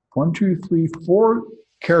 digits. 1, 2, 3, 4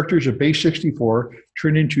 characters of base 64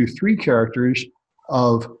 turned into 3 characters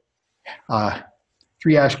of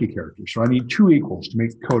 3 ASCII characters. So I need 2 equals to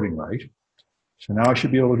make the coding right. So now I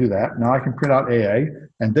should be able to do that. Now I can print out AA,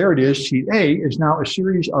 and there it is. See, A is now a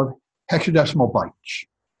series of hexadecimal bytes.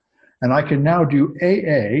 And I can now do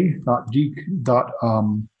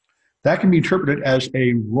that can be interpreted as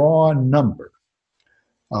a raw number.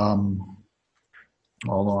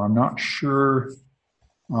 Although I'm not sure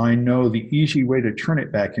I know the easy way to turn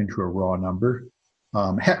it back into a raw number.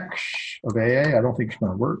 Hex of AA, I don't think it's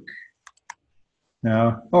going to work.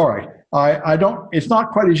 No, all right. I don't, it's not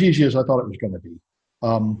quite as easy as I thought it was going to be.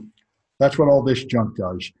 That's what all this junk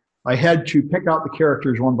does. I had to pick out the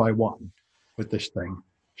characters one by one with this thing.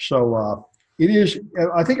 So it is,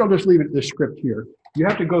 I think I'll just leave it at this script here. You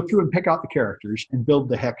have to go through and pick out the characters and build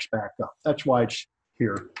the hex back up. That's why it's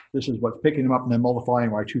here. This is what's picking them up and then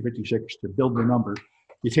multiplying by 256 to build the number.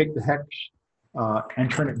 You take the hex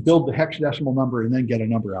and build the hexadecimal number and then get a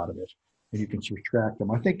number out of it. and you can subtract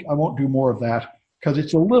them. I think I won't do more of that because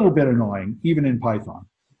it's a little bit annoying, even in Python.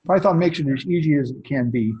 Python makes it as easy as it can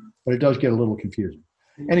be, but it does get a little confusing.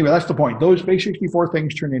 Anyway, that's the point. Those base 64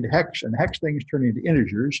 things turn into hex, and hex things turn into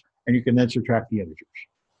integers, and you can then subtract the integers.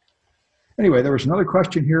 Anyway, there was another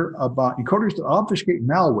question here about encoders that obfuscate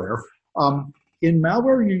malware. In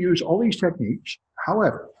malware, you use all these techniques.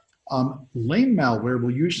 However, lame malware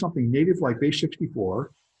will use something native like base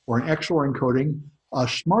 64 or an XOR encoding.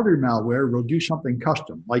 Smarter malware will do something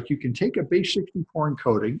custom. Like you can take a base 64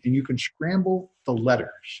 encoding and you can scramble the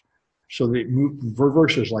letters so that it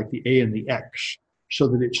reverses like the A and the X, so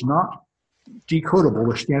that it's not decodable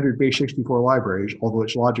with standard base 64 libraries, although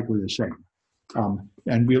it's logically the same.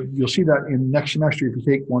 And you'll see that in next semester if you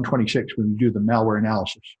take 126 when we do the malware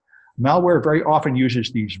analysis. Malware very often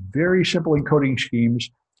uses these very simple encoding schemes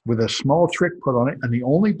with a small trick put on it, and the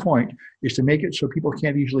only point is to make it so people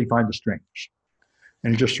can't easily find the strings,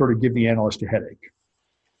 and just sort of give the analyst a headache.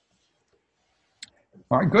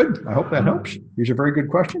 All right, good. I hope that helps. These are very good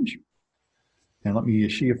questions. And let me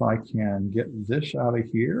see if I can get this out of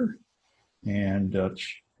here. And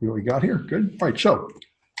see what we got here. Good. All right, so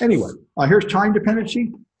anyway, here's time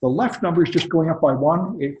dependency. The left number is just going up by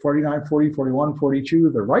 1, 8, 49, 40, 41, 42.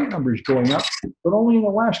 The right number is going up, but only in the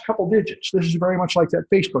last couple digits. This is very much like that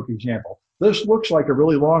Facebook example. This looks like a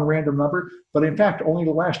really long random number, but in fact, only the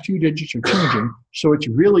last 2 digits are changing. So it's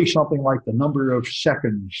really something like the number of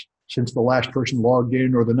seconds since the last person logged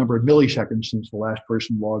in, or the number of milliseconds since the last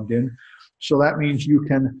person logged in. So that means you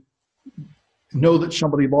can know that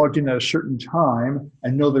somebody logged in at a certain time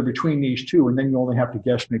and know they're between these two, and then you only have to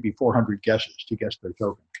guess maybe 400 guesses to guess their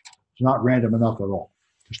token. It's not random enough at all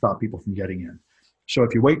to stop people from getting in. So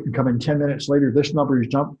if you wait and come in 10 minutes later, this number is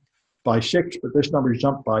jumped by 6, but this number is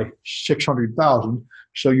jumped by 600,000.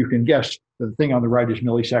 So you can guess that the thing on the right is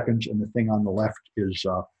milliseconds and the thing on the left is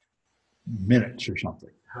minutes or something.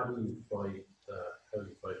 How do you fight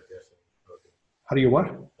guessing the token? How do you what?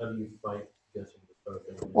 How do you fight guessing the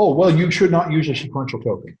token? Oh, well, you should not use a sequential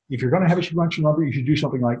token. If you're going to have a sequential number, you should do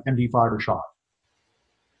something like MD5 or SHA.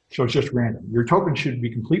 So it's just random. Your token should be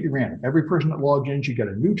completely random. Every person that logs in should get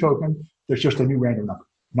a new token. There's just a new random number,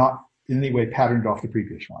 not in any way patterned off the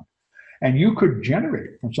previous one. And you could generate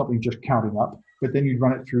it from something just counting up, but then you'd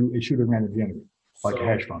run it through a pseudo-random generator, like a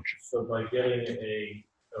hash function. So by getting a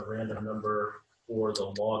random number for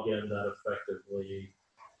the login, that effectively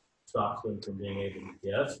stops them from being able to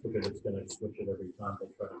guess, because it's going to switch it every time they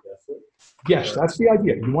try to guess it? Yes, that's the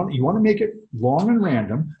idea. You want to make it long and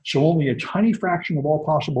random, so only a tiny fraction of all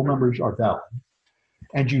possible numbers are valid.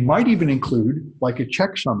 And you might even include like a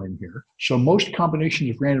checksum in here, so most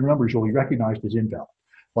combinations of random numbers will be recognized as invalid.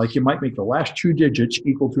 Like you might make the last 2 digits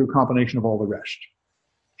equal to a combination of all the rest,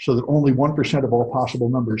 so that only 1% of all possible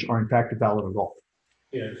numbers are in fact valid at all.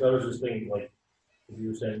 Yeah, because I was just thinking, like, if you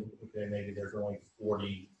were saying, okay, maybe there's only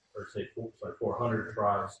 40 or say 400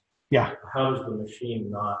 tries. Yeah. How does the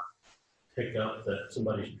machine not pick up that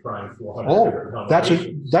somebody's trying 400 different Oh,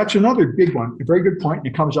 combinations? that's another big one. A very good point, and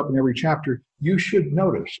it comes up in every chapter. You should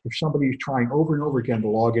notice if somebody is trying over and over again to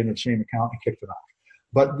log in the same account and kick them out.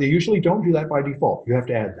 But they usually don't do that by default. You have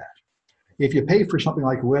to add that. If you pay for something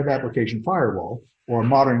like a web application firewall or a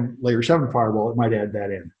modern layer 7 firewall, it might add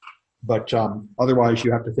that in. But otherwise,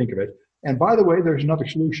 you have to think of it. And by the way, there's another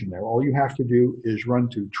solution there. All you have to do is run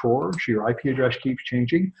to Tor, so your IP address keeps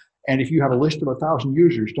changing. And if you have a list of 1,000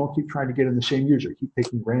 users, don't keep trying to get in the same user. Keep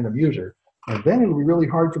picking a random user. And then it'll be really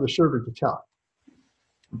hard for the server to tell.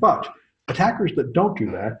 But attackers that don't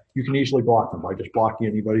do that, you can easily block them by just blocking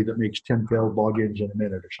anybody that makes 10 failed logins in a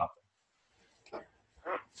minute or something.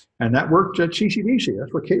 And that worked at CCDC.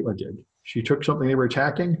 That's what Caitlin did. She took something they were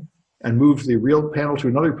attacking and moved the real panel to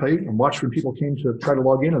another page and watched when people came to try to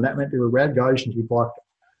log in, and that meant they were bad guys and she blocked them.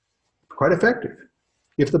 Quite effective.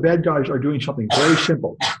 If the bad guys are doing something very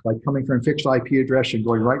simple, like coming from a fixed IP address and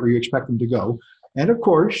going right where you expect them to go, and of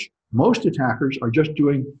course, most attackers are just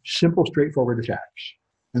doing simple, straightforward attacks.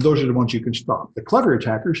 And those are the ones you can stop. The clever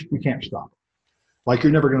attackers, you can't stop. Like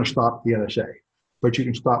you're never going to stop the NSA, but you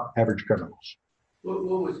can stop average criminals. What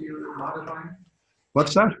was you modifying?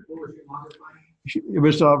 What's that? What was you modifying? It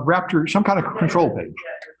was Raptor, some kind of control page.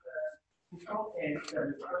 Yeah, it's a control page that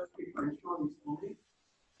was supposed to be for insurance only,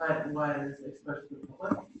 but was exposed to the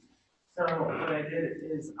public. So what I did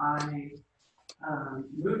is I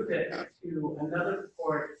moved it to another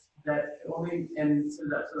port that only, and so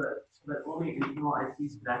that only internal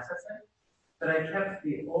IPs could access it. But I kept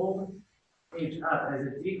the old page up as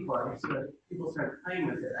a decoy, so that people started playing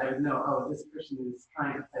with it. I would know, oh, this person is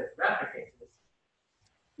trying to replicate this.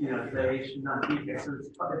 You know, they should not be here. So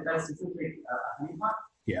that's essentially a honeypot.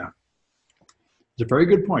 Yeah. It's a very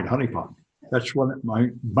good point, honeypot. That's when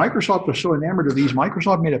Microsoft was so enamored of these.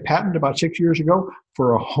 Microsoft made a patent about 6 years ago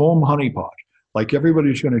for a home honeypot. Like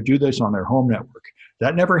everybody's going to do this on their home network.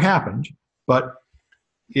 That never happened, but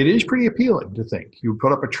it is pretty appealing to think. You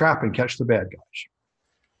put up a trap and catch the bad guys.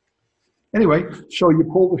 Anyway, so you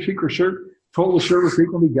pull the server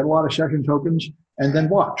frequently, get a lot of session tokens, and then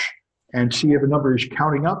watch and see if a number is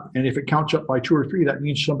counting up. And if it counts up by 2 or 3, that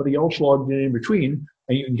means somebody else logged in between,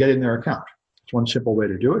 and you can get in their account. It's one simple way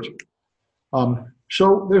to do it.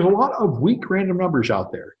 So there's a lot of weak random numbers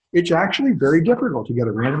out there. It's actually very difficult to get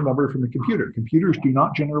a random number from the computer. Computers do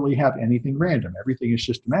not generally have anything random. Everything is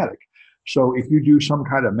systematic. So if you do some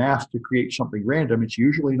kind of math to create something random, it's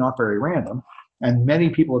usually not very random. And many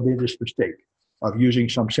people have made this mistake of using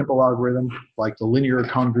some simple algorithm like the linear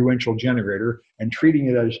congruential generator and treating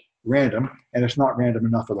it as random, and it's not random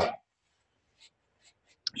enough at all.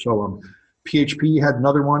 So PHP had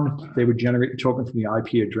another one. They would generate the token from the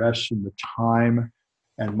IP address and the time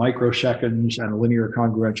and microseconds and a linear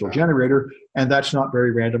congruential generator, and that's not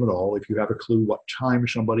very random at all. If you have a clue what time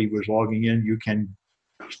somebody was logging in, you can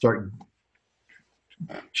start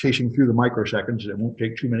chasing through the microseconds. It won't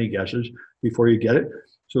take too many guesses before you get it.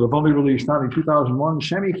 So the vulnerability found in 2001,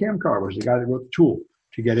 Sammy Kamkar was the guy that wrote the tool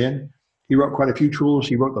to get in. He wrote quite a few tools.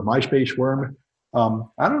 He wrote the MySpace worm.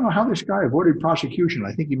 I don't know how this guy avoided prosecution.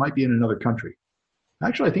 I think he might be in another country.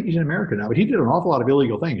 Actually, I think he's in America now, but he did an awful lot of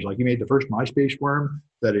illegal things. Like he made the first MySpace worm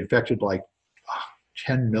that infected like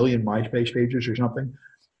 10 million MySpace pages or something.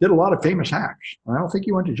 Did a lot of famous hacks. I don't think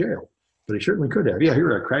he went to jail, but he certainly could have. Yeah, he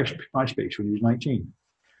crashed MySpace when he was 19.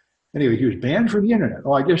 Anyway, he was banned from the internet.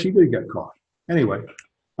 Oh, I guess he did get caught. Anyway,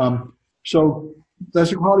 so that's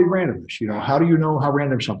the quality of randomness. You know, how do you know how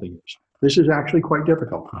random something is? This is actually quite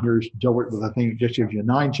difficult. Here's Dilbert with a thing that just gives you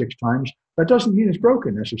 9 6 times. That doesn't mean it's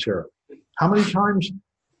broken necessarily. How many times?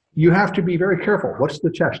 You have to be very careful. What's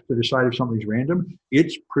the test to decide if something's random?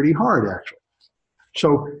 It's pretty hard, actually.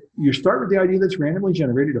 So you start with the idea that's randomly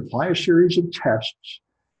generated, apply a series of tests,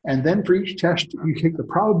 and then for each test, you take the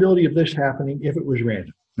probability of this happening if it was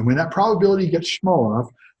random. And when that probability gets small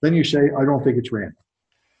enough, then you say, I don't think it's random.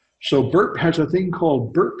 So Burp has a thing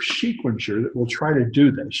called Burp Sequencer that will try to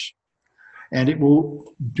do this. And it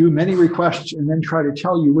will do many requests and then try to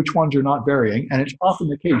tell you which ones are not varying. And it's often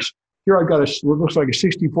the case. Here I've got what looks like a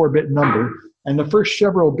 64-bit number, and the first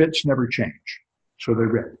several bits never change. So they're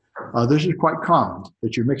red. This is quite common,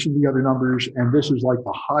 that you're mixing the other numbers, and this is like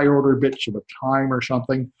the high order bits of a time or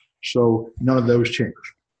something, so none of those change.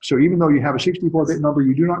 So even though you have a 64-bit number,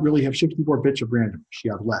 you do not really have 64 bits of randomness.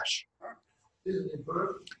 You have less. Is it in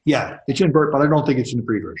Burp? Yeah, it's in BERT, but I don't think it's in the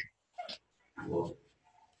free version. Well,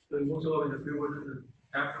 so it was all in the free version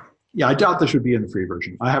after. Yeah, I doubt this would be in the free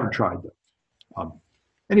version. I haven't tried though.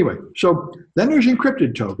 Anyway, so then there's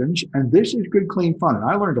encrypted tokens, and this is good, clean fun. And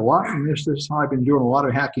I learned a lot from this. I've been doing a lot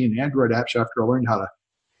of hacking in Android apps after I learned how to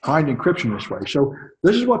find encryption this way. So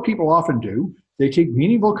this is what people often do. They take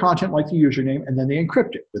meaningful content like the username, and then they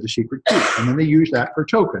encrypt it with a secret key. And then they use that for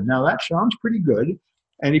token. Now that sounds pretty good.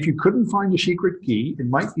 And if you couldn't find a secret key, it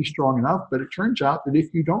might be strong enough, but it turns out that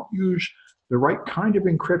if you don't use the right kind of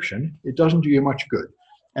encryption, it doesn't do you much good.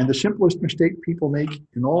 And the simplest mistake people make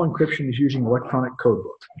in all encryption is using electronic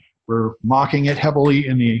codebook. We're mocking it heavily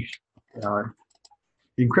in the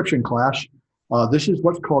encryption class. This is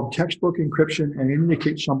what's called textbook encryption, and it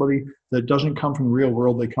indicates somebody that doesn't come from the real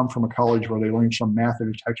world. They come from a college where they learned some math in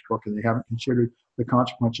a textbook and they haven't considered the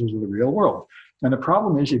consequences of the real world. And the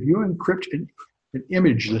problem is if you encrypt an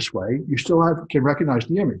image this way, you still can recognize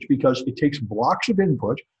the image because it takes blocks of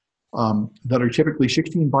input that are typically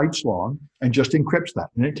 16 bytes long and just encrypts that.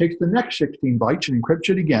 And it takes the next 16 bytes and encrypts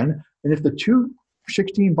it again. And if the two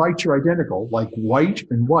 16 bytes are identical, like white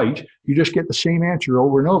and white, you just get the same answer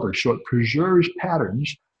over and over. So it preserves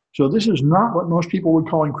patterns. So this is not what most people would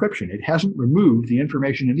call encryption. It hasn't removed the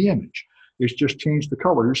information in the image. It's just changed the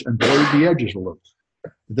colors and blurred the edges a little.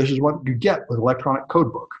 This is what you get with electronic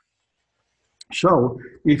codebook. So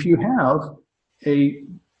if you have a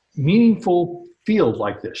meaningful field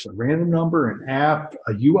like this, a random number, an app,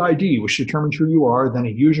 a UID, which determines who you are, then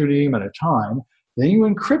a username and a time, then you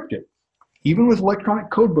encrypt it. Even with electronic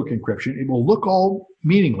codebook encryption, it will look all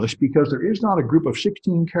meaningless because there is not a group of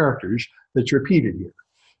 16 characters that's repeated here.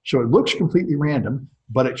 So it looks completely random,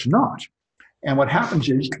 but it's not. And what happens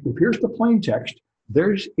is, if here's the plain text,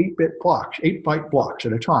 there's 8-bit blocks, 8-byte blocks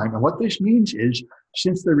at a time. And what this means is,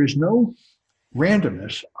 since there is no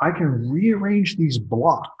randomness, I can rearrange these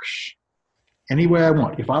blocks any way I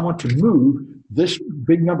want. If I want to move this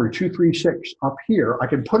big number, 236, up here, I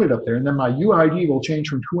can put it up there, and then my UID will change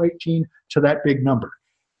from 218 to that big number.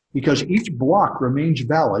 because each block remains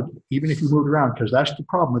valid even if you move it around, because that's the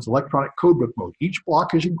problem with electronic codebook mode. Each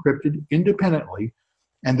block is encrypted independently,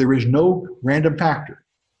 and there is no random factor.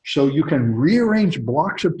 So you can rearrange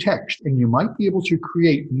blocks of text, and you might be able to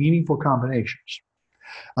create meaningful combinations.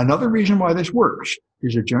 Another reason why this works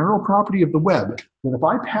is a general property of the web that if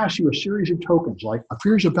I pass you a series of tokens, like a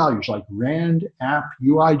series of values like rand, app,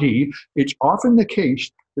 UID, it's often the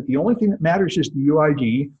case that the only thing that matters is the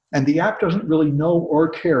UID, and the app doesn't really know or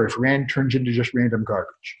care if rand turns into just random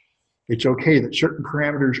garbage. It's okay that certain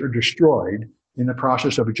parameters are destroyed in the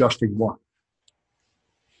process of adjusting one.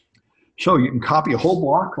 So you can copy a whole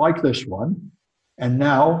block like this one, and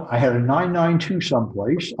now I had a 992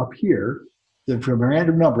 someplace up here, then from a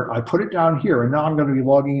random number, I put it down here, and now I'm going to be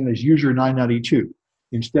logging in as user 992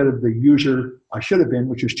 instead of the user I should have been,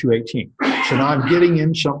 which is 218. So now I'm getting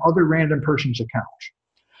in some other random person's account.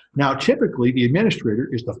 Now, typically, the administrator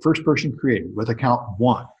is the first person created with account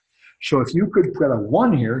 1. So if you could put a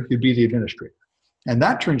 1 here, you'd be the administrator. And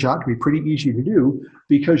that turns out to be pretty easy to do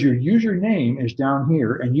because your username is down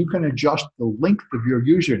here, and you can adjust the length of your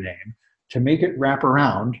username to make it wrap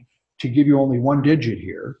around to give you only 1 digit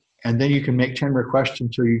here. And then you can make 10 requests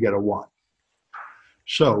until you get a 1.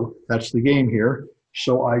 So that's the game here.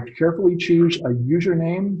 So I carefully choose a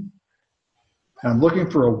username. I'm looking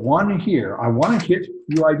for a 1 here. I want to hit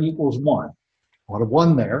UID equals 1. I want a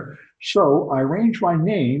 1 there. So I arrange my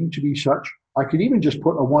name to be such, I could even just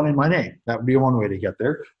put a 1 in my name. That would be one way to get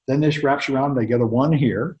there. Then this wraps around, I get a 1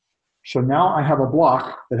 here. So now I have a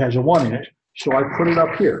block that has a 1 in it. So I put it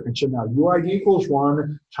up here. And so now UID equals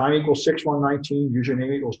 1, time equals 6119,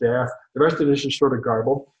 username equals Daf. The rest of this is sort of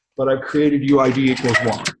garbled, but I've created UID equals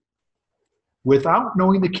 1. Without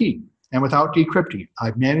knowing the key and without decrypting,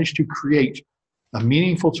 I've managed to create a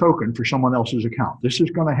meaningful token for someone else's account. This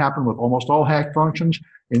is going to happen with almost all hack functions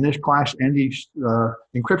in this class and the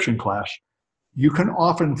encryption class. You can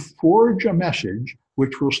often forge a message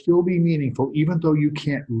which will still be meaningful even though you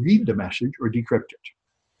can't read the message or decrypt it.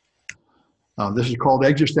 This is called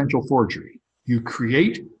existential forgery. You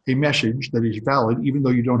create a message that is valid even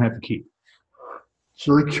though you don't have the key.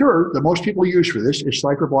 So the cure that most people use for this is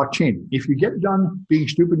cipher block chaining. If you get done being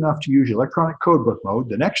stupid enough to use electronic codebook mode,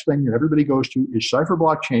 the next thing that everybody goes to is cipher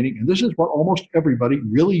block chaining, and this is what almost everybody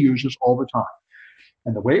really uses all the time.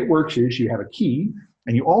 And the way it works is you have a key,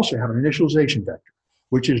 and you also have an initialization vector,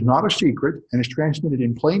 which is not a secret and is transmitted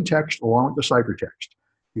in plain text along with the ciphertext.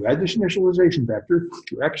 You add this initialization vector,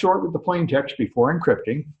 you XOR it with the plain text before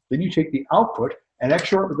encrypting, then you take the output and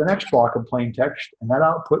XOR it with the next block of plain text, and that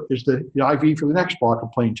output is the IV for the next block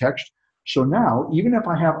of plain text. So now, even if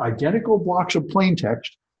I have identical blocks of plain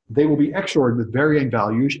text, they will be XORed with varying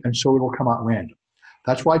values, and so it will come out random.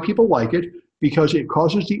 That's why people like it, because it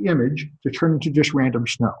causes the image to turn into just random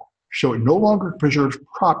snow. So it no longer preserves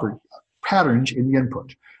proper patterns in the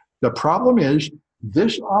input. The problem is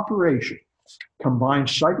this operation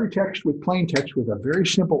combines ciphertext with plain text with a very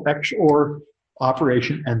simple XOR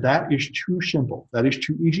operation, and that is too simple. That is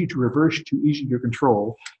too easy to reverse, too easy to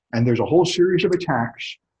control, and there's a whole series of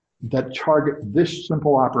attacks that target this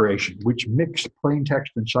simple operation, which mix plain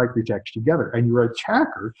text and ciphertext together, and your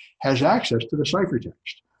attacker has access to the ciphertext.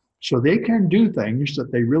 So they can do things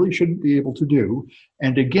that they really shouldn't be able to do,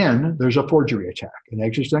 and again, there's a forgery attack, an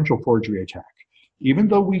existential forgery attack. Even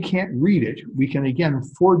though we can't read it, we can again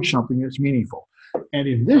forge something that's meaningful. And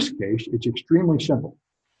in this case, it's extremely simple.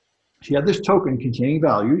 So you have this token containing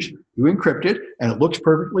values, you encrypt it, and it looks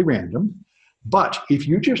perfectly random. But if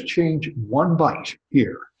you just change 1 byte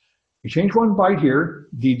here, you change 1 byte here,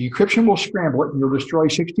 the decryption will scramble it, and you'll destroy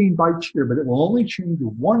 16 bytes here, but it will only change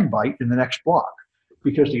 1 byte in the next block,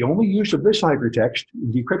 because the only use of this hypertext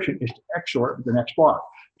in decryption is to XOR it with the next block.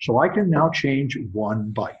 So I can now change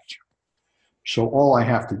 1 byte. So all I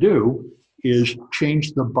have to do is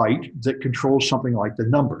change the byte that controls something like the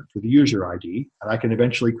number for the user ID, and I can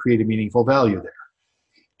eventually create a meaningful value there.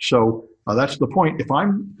 So that's the point. If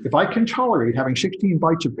I can tolerate having 16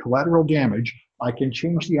 bytes of collateral damage, I can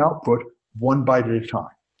change the output 1 byte at a time.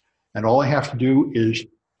 And all I have to do is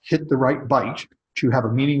hit the right byte to have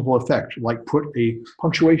a meaningful effect, like put a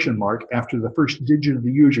punctuation mark after the first digit of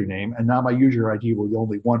the username, and now my user ID will be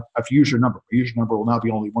only one, user number. My user number will now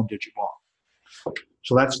be only 1 digit long.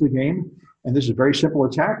 So that's the game, and this is a very simple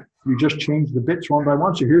attack. You just change the bits one by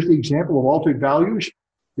one. So here's the example of altered values.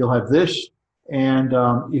 You'll have this, and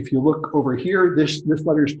if you look over here, this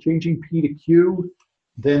letter is changing P to Q,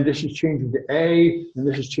 then this is changing to A, and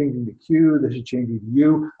this is changing to Q, this is changing to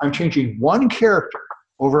U. I'm changing 1 character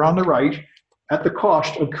over on the right at the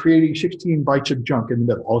cost of creating 16 bytes of junk in the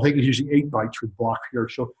middle. All I think is using 8 bytes with block here.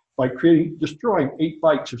 So by destroying 8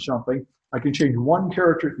 bytes of something, I can change one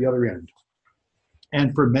character at the other end.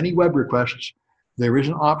 And for many web requests, there is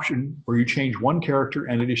an option where you change one character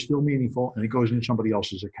and it is still meaningful and it goes in somebody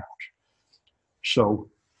else's account. So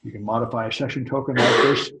you can modify a session token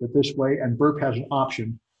like this way, and Burp has an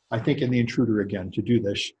option, I think in the intruder again, to do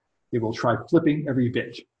this. It will try flipping every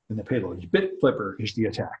bit in the payload. Bit flipper is the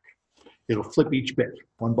attack. It'll flip each bit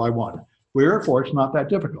one by one. Therefore, it's not that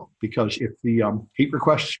difficult, because if the 8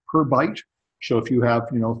 requests per byte, so if you have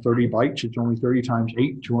 30 bytes, it's only 30 times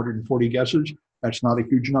 8, 240 guesses. That's not a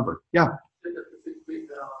huge number. Yeah.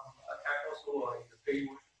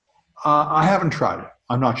 I haven't tried it.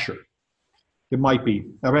 I'm not sure. It might be.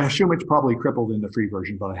 I assume it's probably crippled in the free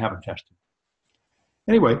version, but I haven't tested.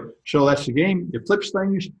 Anyway, so that's the game. It flips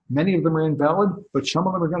things. Many of them are invalid, but some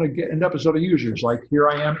of them are going to end up as other users. Like here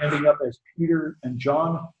I am ending up as Peter and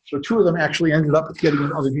John. So 2 of them actually ended up getting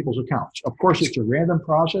in other people's accounts. Of course, it's a random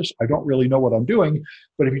process. I don't really know what I'm doing,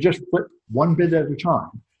 but if you just flip one bit at a time,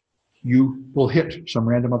 you will hit some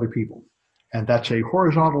random other people. And that's a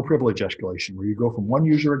horizontal privilege escalation where you go from one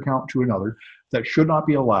user account to another that should not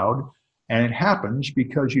be allowed. And it happens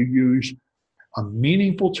because you use a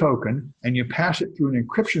meaningful token and you pass it through an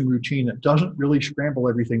encryption routine that doesn't really scramble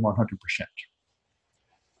everything 100%.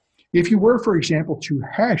 If you were, for example, to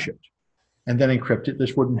hash it and then encrypt it,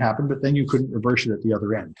 this wouldn't happen, but then you couldn't reverse it at the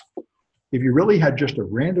other end. If you really had just a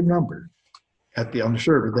random number on the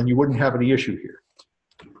server, then you wouldn't have any issue here.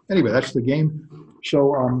 Anyway, that's the game.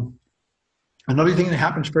 So another thing that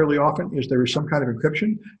happens fairly often is there is some kind of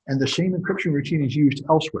encryption, and the same encryption routine is used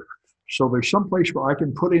elsewhere. So there's some place where I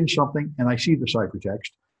can put in something and I see the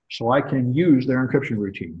ciphertext, so I can use their encryption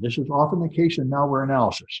routine. This is often the case in malware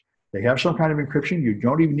analysis. They have some kind of encryption. You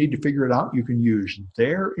don't even need to figure it out. You can use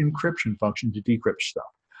their encryption function to decrypt stuff.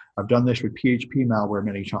 I've done this with PHP malware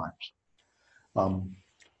many times. All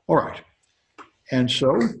right. And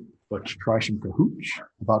so let's try some Kahoots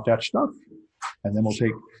about that stuff, and then we'll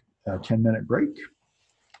take a 10-minute break.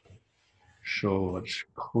 So let's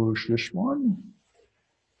close this one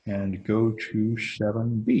and go to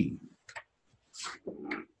 7B.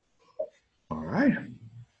 All right.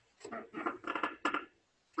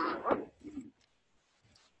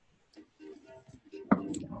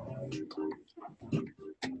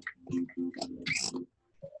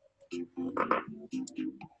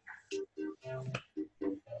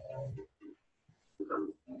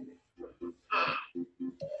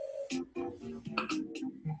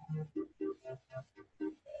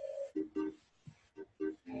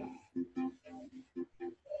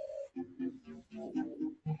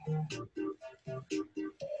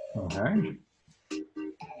 All right.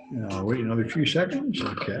 Now wait another few seconds.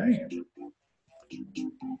 Okay.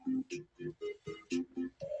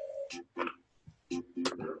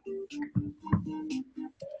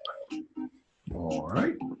 All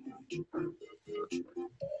right.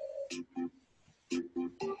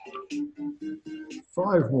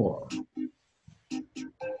 Five more.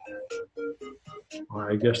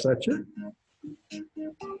 I guess that's it.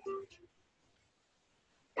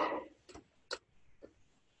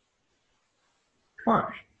 All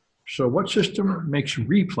right. So what system makes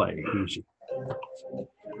replay easy?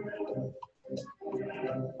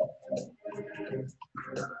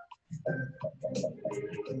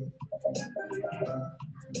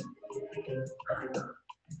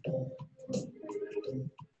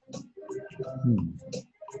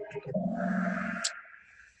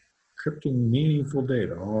 Encrypting meaningful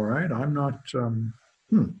data. All right. I'm not,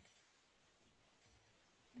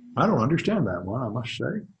 I don't understand that one, I must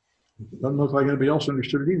say. Doesn't look like anybody else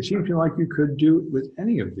understood it either. Seems to me like you could do it with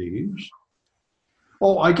any of these.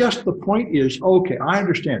 Oh, I guess the point is, okay, I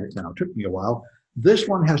understand it now. It took me a while. This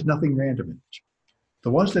one has nothing random in it. The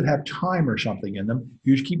ones that have time or something in them,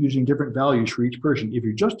 you just keep using different values for each person. If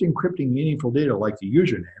you're just encrypting meaningful data like the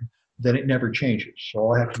username, then it never changes. So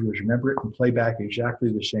all I have to do is remember it and play back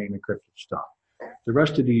exactly the same encrypted stuff. The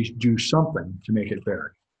rest of these do something to make it vary.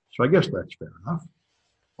 So I guess that's fair enough.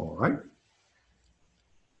 All right.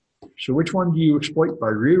 So which one do you exploit by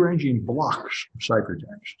rearranging blocks of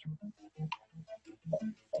ciphertext?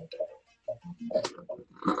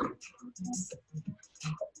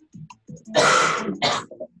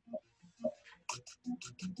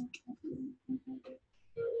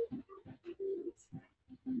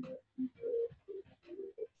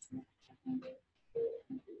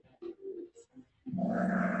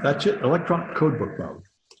 That's it, electronic codebook mode,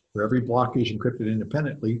 where every block is encrypted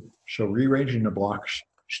independently, so rearranging the blocks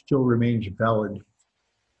still remains valid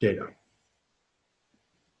data.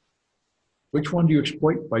 Which one do you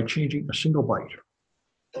exploit by changing a single byte?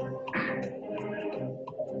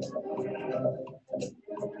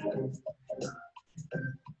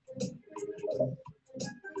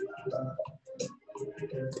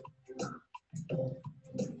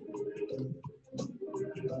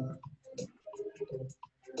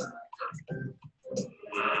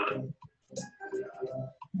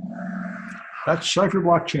 That's cipher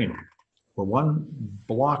block chaining, where one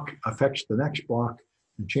block affects the next block,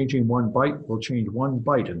 and changing one byte will change one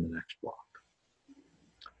byte in the next block.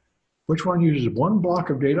 Which one uses one block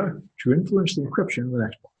of data to influence the encryption in the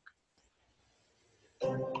next block?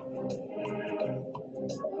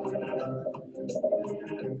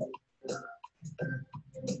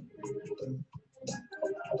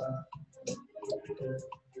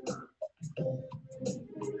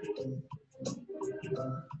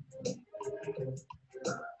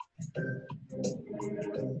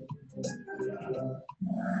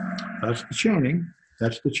 That's the chaining.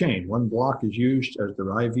 That's the chain. One block is used as the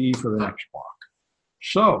IV for the next block.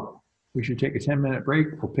 So we should take a 10-minute break.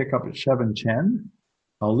 We'll pick up at 7:10.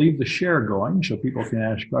 I'll leave the share going so people can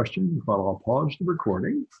ask questions, but I'll pause the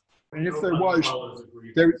recording. And if there was,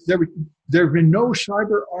 there have been no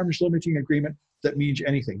cyber arms limiting agreement that means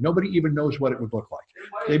anything. Nobody even knows what it would look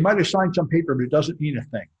like. They might have signed some paper, but it doesn't mean a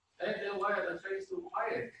thing. And then why are the trades so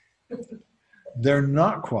quiet? They're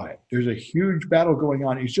not quiet. There's a huge battle going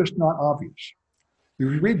on. It's just not obvious.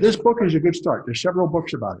 If you read this book, is a good start. There's several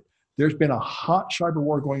books about it. There's been a hot cyber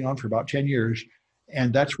war going on for about 10 years,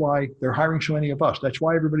 and that's why they're hiring so many of us. That's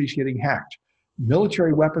why everybody's getting hacked.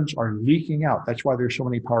 Military weapons are leaking out. That's why there's so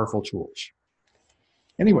many powerful tools.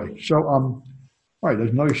 Anyway, so, all right,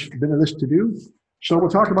 there's another bit of this to do. So we'll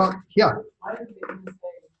talk about, yeah. Why did they even say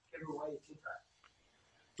give away secret?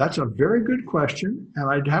 That's a very good question, and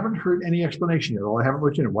I haven't heard any explanation yet, although I haven't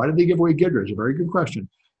looked into it. Why did they give away GIDRA? It's a very good question.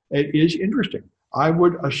 It is interesting. I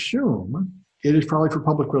would assume it is probably for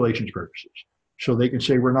public relations purposes. So they can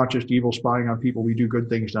say we're not just evil spying on people, we do good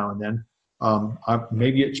things now and then.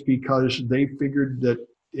 Maybe it's because they figured that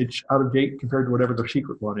it's out of date compared to whatever the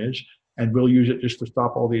secret one is, and we'll use it just to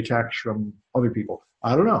stop all the attacks from other people.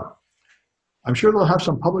 I don't know. I'm sure they'll have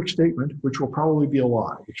some public statement, which will probably be a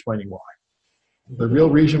lie, explaining why. The real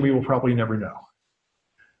reason we will probably never know.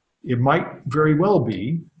 It might very well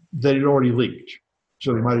be that it already leaked,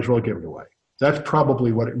 so they might as well give it away. That's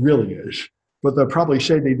probably what it really is. But they'll probably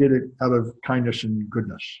say they did it out of kindness and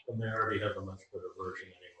goodness. And they already have a much better version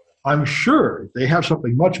anyway. I'm sure they have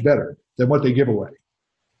something much better than what they give away.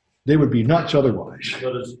 They would be nuts otherwise.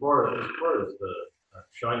 But as far as the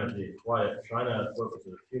China being quiet, China, what was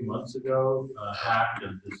it, a few months ago, hacked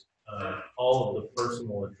and just, all of the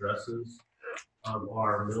personal addresses of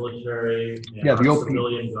our military and Yeah, the our OP.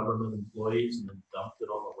 civilian government employees and then dumped it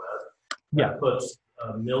on the web. Yeah. That puts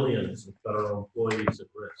millions of federal employees at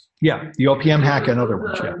risk. Yeah, the OPM hack and other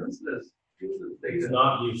ones, yeah. Useless. It's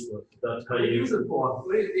not useless. That's how They you. use it for.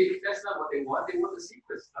 That's not what they want. They want the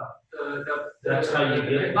secret stuff. That's how you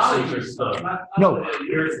get the secret stuff. No.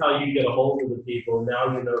 Here's how you get a hold of the people.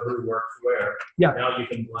 Now you know who works where. Yeah. Now you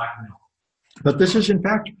can blackmail. But this is, in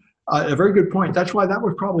fact, a very good point. That's why that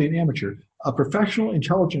was probably an amateur. A professional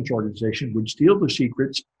intelligence organization would steal the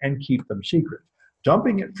secrets and keep them secret.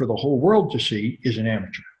 Dumping it for the whole world to see is an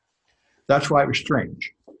amateur. That's why it was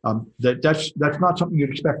strange. That's not something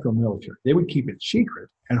you'd expect from the military. They would keep it secret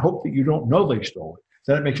and hope that you don't know they stole it.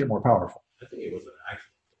 Then it makes it more powerful. I think it was an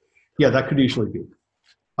accident. Yeah, that could easily be.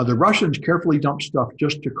 The Russians carefully dumped stuff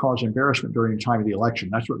just to cause embarrassment during the time of the election.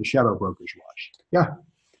 That's what the shadow brokers was. Yeah.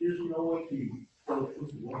 There's no way to bulletproof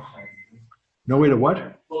the website. No way to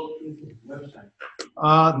what? Bulletproof the website.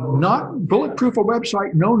 Not bulletproof a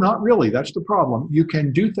website. No, not really. That's the problem. You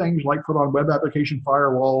can do things like put on web application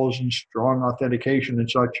firewalls and strong authentication and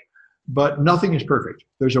such, but nothing is perfect.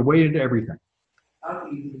 There's a way into everything. How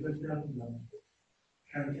do you prevent them from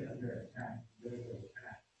trying to get under attack?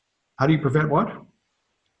 How do you prevent what?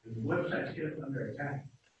 The website's getting under attack.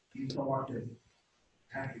 You don't want to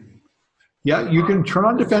attack you. Yeah, you can turn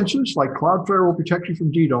on defenses like Cloudflare will protect you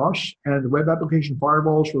from DDoS and the web application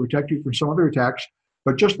firewalls will protect you from some other attacks.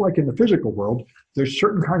 But just like in the physical world, there's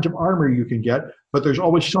certain kinds of armor you can get, but there's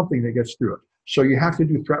always something that gets through it. So you have to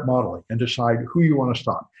do threat modeling and decide who you want to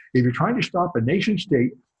stop. If you're trying to stop a nation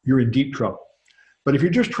state, you're in deep trouble. But if you're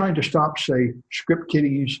just trying to stop, say, script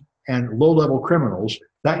kiddies and low-level criminals,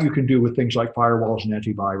 that you can do with things like firewalls and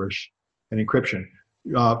antivirus and encryption.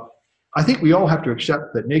 I think we all have to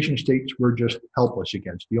accept that nation states we're just helpless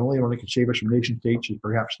against. The only one that can save us from nation states is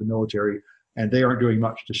perhaps the military, and they aren't doing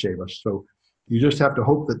much to save us. So you just have to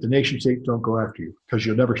hope that the nation states don't go after you, because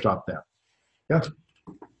you'll never stop them. Yeah?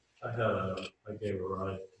 I gave a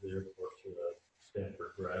ride to the airport to a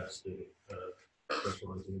Stanford grad student,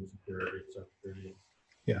 specializing in security and cybersecurity.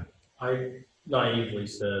 Yeah. I naively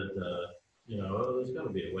said, there's got to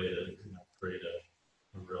be a way to create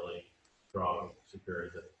a really strong security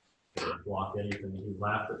that would block anything. He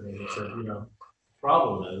laughed at me and he said, you know, the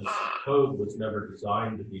problem is code was never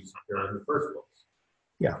designed to be secure in the first place.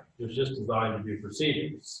 Yeah. It was just designed to do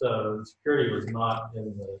procedures. So security was not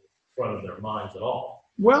in the front of their minds at all.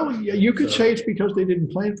 Well, you could say it's because they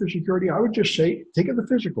didn't plan for security. I would just say, think of the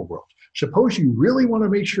physical world. Suppose you really want to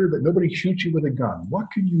make sure that nobody shoots you with a gun.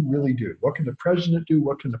 What can you really do? What can the president do?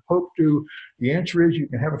 What can the Pope do? The answer is you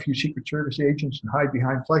can have a few Secret Service agents and hide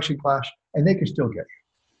behind plexiglass, and they can still get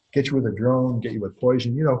you. Get you with a drone, get you with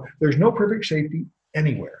poison. You know, there's no perfect safety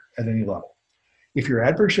anywhere at any level. If your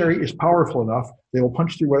adversary is powerful enough, they will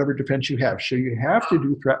punch through whatever defense you have. So you have to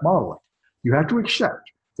do threat modeling. You have to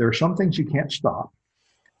accept there are some things you can't stop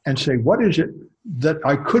and say, what is it that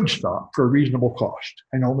I could stop for a reasonable cost,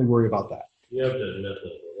 and only worry about that. You have to admit that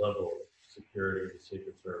the level of security of the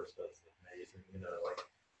Secret Service, that's amazing. You know, like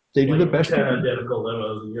They do like the best. 10 identical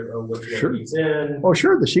limos, and you know which Sure. one he's in. Oh,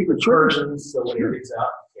 sure. The Secret Service. Curtains, so when Sure. he gets out,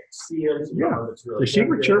 you can't see him. So you Yeah. know it's really The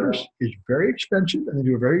Secret good. Service is very expensive, and they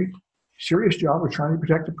do a very serious job of trying to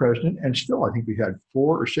protect the president. And still, I think we've had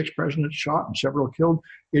 4 or 6 presidents shot and several killed.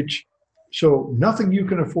 It's so nothing you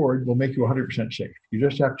can afford will make you 100% safe. You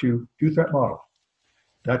just have to do threat modeling.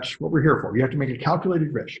 That's what we're here for. You have to make a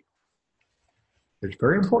calculated risk. It's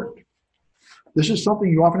very important. This is something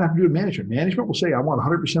you often have to do with management. Management will say, I want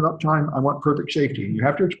 100% uptime, I want perfect safety. And you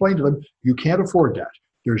have to explain to them, you can't afford that.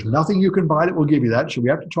 There's nothing you can buy that will give you that. So we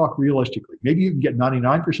have to talk realistically. Maybe you can get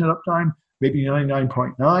 99% uptime, maybe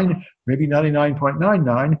 99.9, maybe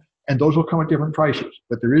 99.99, and those will come at different prices.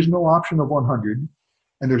 But there is no option of 100,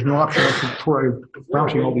 and there's no option for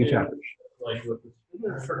bouncing all these hackers. Like, isn't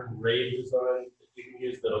there a certain RAID design that you can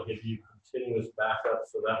use that'll give you continuous backup,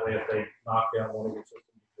 so that way if they knock down one of your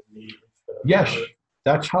systems, you can need instead of Yes, another?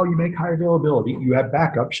 that's how you make high availability. You have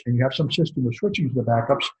backups, and you have some system of switching to the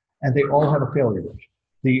backups, and they all have a failure risk.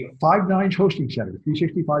 The 5 nines hosting center,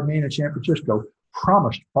 365 Main in San Francisco,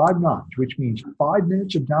 promised 5 nines, which means 5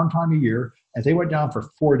 minutes of downtime a year, and they went down for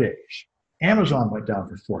 4 days. Amazon went down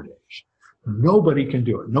for 4 days. Nobody can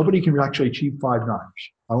do it. Nobody can actually achieve 5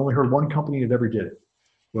 nines. I only heard one company that ever did it.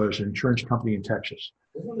 It was an insurance company in Texas.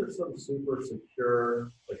 Isn't there some super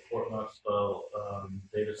secure, like Fort Knox style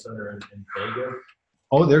data center in Vegas?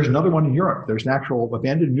 Oh, there's another one in Europe. There's an actual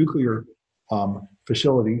abandoned nuclear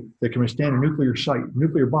facility that can withstand a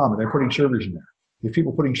nuclear bomb, and they're putting servers in there. There's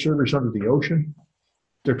people putting servers under the ocean.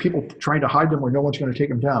 There are people trying to hide them where no one's going to take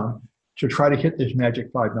them down to try to hit this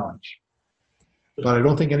magic 5 nines. But I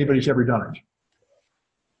don't think anybody's ever done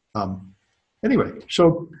it. Anyway,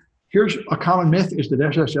 so here's a common myth is that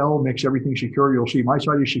SSL makes everything secure. You'll see my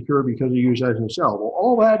site is secure because I use SSL. Well,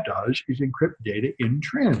 all that does is encrypt data in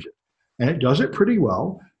transit, and it does it pretty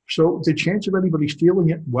well. So the chance of anybody stealing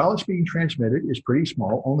it while it's being transmitted is pretty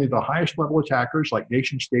small. Only the highest level attackers like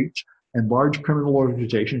nation states and large criminal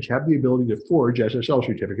organizations have the ability to forge SSL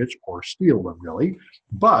certificates or steal them, really.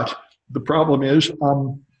 But the problem is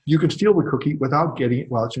you can steal the cookie without getting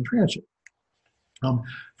it while it's in transit.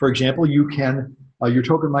 For example, you can, your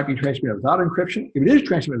token might be transmitted without encryption. If it is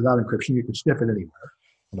transmitted without encryption, you can sniff it anywhere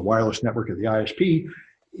on the wireless network of the ISP.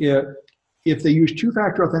 If they use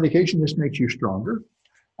 2-factor authentication, this makes you stronger.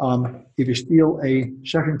 If you steal a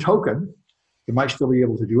second token, you might still be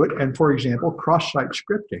able to do it. And for example, cross-site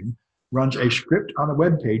scripting runs a script on a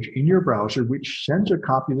web page in your browser, which sends a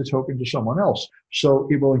copy of the token to someone else. So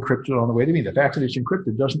it will encrypt it on the way to me. The fact that it's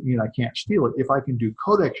encrypted doesn't mean I can't steal it. If I can do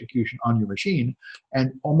code execution on your machine,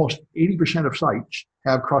 and almost 80% of sites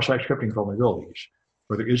have cross-site scripting vulnerabilities,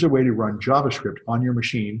 where there is a way to run JavaScript on your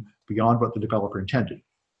machine beyond what the developer intended.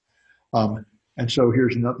 And so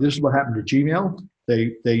this is what happened to Gmail.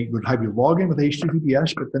 They would have you log in with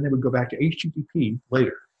HTTPS, but then they would go back to HTTP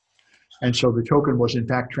later. And so the token was in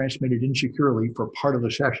fact transmitted insecurely for part of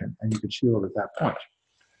the session, and you could steal it at that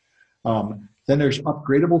point. Then there's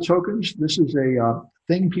upgradable tokens. This is a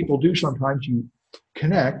thing people do sometimes. You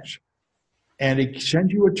connect, and it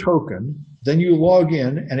sends you a token. Then you log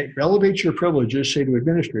in, and it elevates your privileges, say to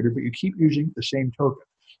administrator, but you keep using the same token.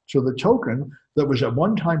 So the token that was at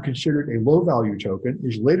one time considered a low-value token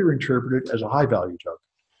is later interpreted as a high-value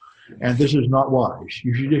token. And this is not wise.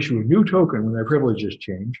 You should issue a new token when their privileges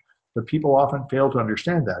change, but people often fail to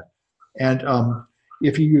understand that. And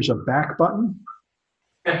if you use a back button,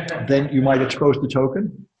 then you might expose the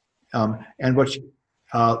token. And there's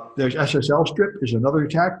SSL strip is another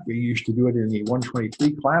attack. We used to do it in the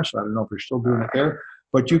 123 class. I don't know if we're still doing it there.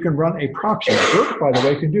 But you can run a proxy. Burp, by the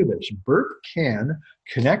way, can do this. Burp can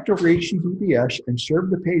connect over HTTPS and serve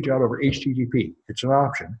the page out over HTTP. It's an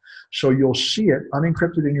option. So you'll see it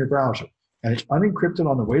unencrypted in your browser. And it's unencrypted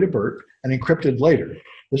on the way to Burp and encrypted later.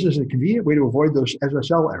 This is a convenient way to avoid those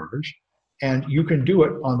SSL errors. And you can do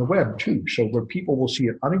it on the web too. So where people will see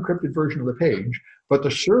an unencrypted version of the page, but the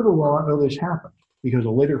server will not know this happened because at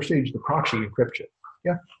a later stage, the proxy encrypts it.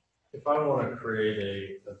 Yeah. If I want to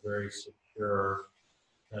create a very secure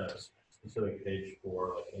specific page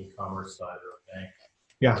for like an e-commerce site or a bank,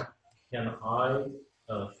 Yeah. can I,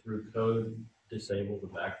 through code, disable the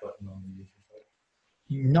back button on the user site?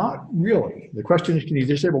 Not really. The question is, can you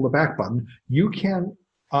disable the back button? You can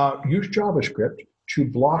use JavaScript to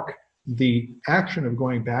block the action of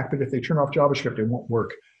going back, but if they turn off JavaScript, it won't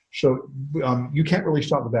work. So you can't really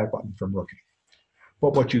stop the back button from working.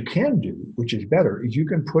 But what you can do, which is better, is you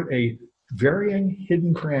can put a varying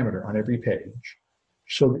hidden parameter on every page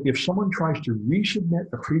so that if someone tries to resubmit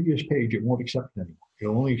a previous page, it won't accept it anymore.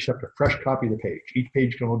 It'll only accept a fresh copy of the page. Each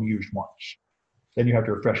page can only be used once. Then you have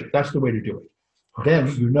to refresh it. That's the way to do it. Then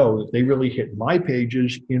you know that they really hit my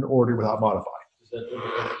pages in order without modifying. Is that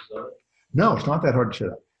difficult to set up? No, it's not that hard to set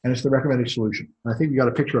up. And it's the recommended solution. And I think we got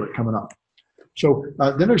a picture of it coming up. So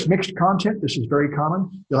then there's mixed content. This is very common.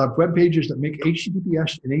 You'll have web pages that make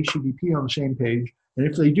HTTPS and HTTP on the same page. And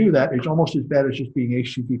if they do that, it's almost as bad as just being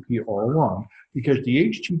HTTP all along, because the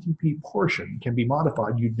HTTP portion can be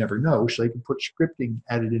modified. You'd never know. So they can put scripting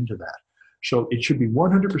added into that. So it should be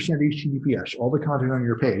 100% HTTPS, all the content on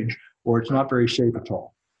your page, or it's not very safe at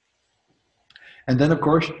all. And then, of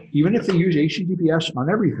course, even if they use HTTPS on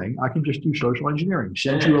everything, I can just do social engineering.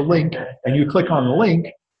 Send you a link, and you click on the link,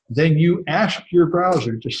 then you ask your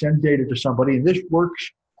browser to send data to somebody, and this works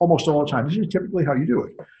almost all the time. This is typically how you do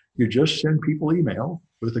it. You just send people email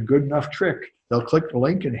with a good enough trick. They'll click the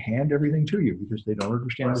link and hand everything to you because they don't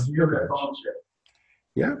understand the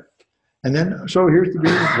Yeah. And then, so here's the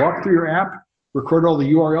deal. Walk through your app, record all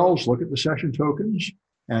the URLs, look at the session tokens,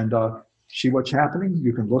 and see what's happening.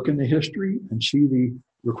 You can look in the history and see the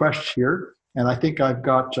requests here. And I think I've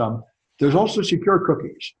got, there's also secure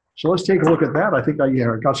cookies. So let's take a look at that. I think I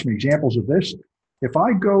got some examples of this. If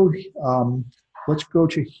I go, let's go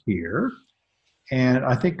to here. And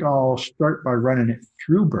I think I'll start by running it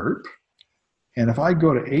through Burp. And if I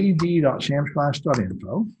go to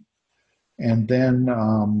av.samsclass.info, and then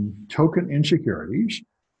token insecurities,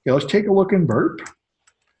 okay, let's take a look in Burp.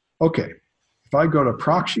 Okay, if I go to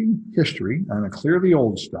proxy history, I'm going to clear the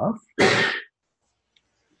old stuff.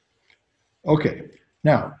 Okay,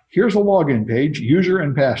 now here's a login page, user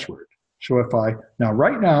and password. So if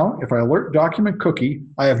right now, if I alert document cookie,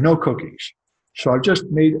 I have no cookies. So I've just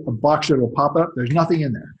made a box that will pop up. There's nothing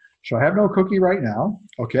in there. So I have no cookie right now.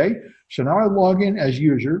 Okay, so now I log in as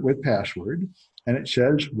user with password, and it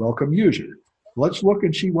says welcome user. Let's look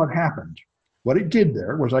and see what happened. What it did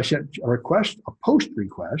there was I sent a request, a post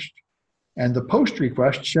request, and the post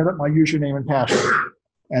request set up my username and password.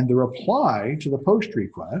 And the reply to the post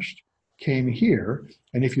request came here.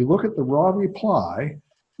 And if you look at the raw reply,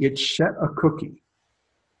 it set a cookie.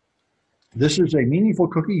 This is a meaningful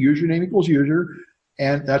cookie, username equals user,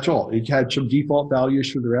 and that's all. It had some default values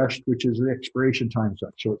for the rest, which is the expiration time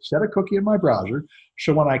set. So it set a cookie in my browser.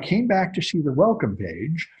 So when I came back to see the welcome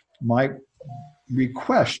page, my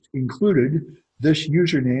request included this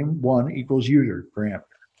username 1 equals user parameter.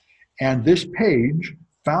 And this page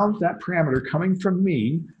found that parameter coming from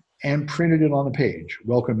me and printed it on the page,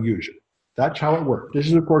 welcome user. That's how it worked. This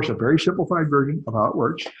is, of course, a very simplified version of how it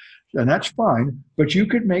works, and that's fine, but you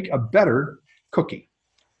could make a better cookie.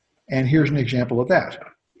 And here's an example of that.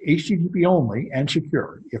 HTTP only and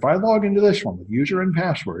secure. If I log into this one with user and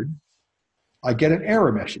password, I get an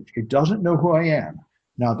error message. It doesn't know who I am.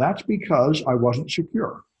 Now that's because I wasn't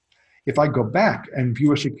secure. If I go back and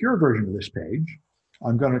view a secure version of this page,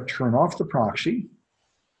 I'm going to turn off the proxy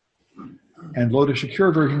and load a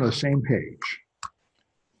secure version of the same page,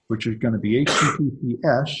 which is going to be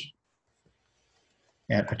HTTPS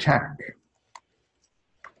and attack.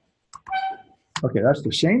 Okay, that's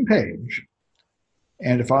the same page.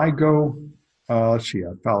 And if I go, let's see,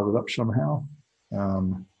 I followed it up somehow.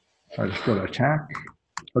 I just go to attack.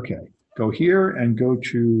 Okay, go here and go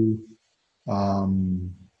to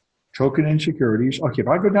token insecurities. Okay, if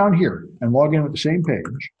I go down here and log in with the same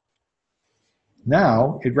page,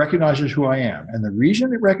 now it recognizes who I am. And the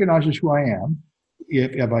reason it recognizes who I am,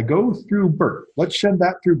 if I go through Burp, let's send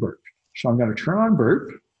that through Burp. So I'm going to turn on Burp.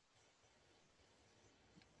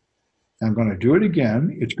 I'm going to do it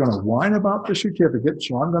again. It's going to whine about the certificate,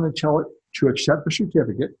 so I'm going to tell it to accept the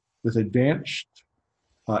certificate with advanced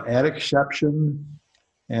add exception,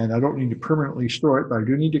 and I don't need to permanently store it, but I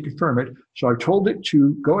do need to confirm it. So I told it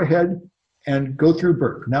to go ahead and go through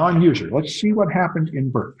Burp. Now I'm user. Let's see what happened in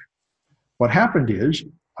Burp. What happened is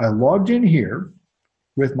I logged in here,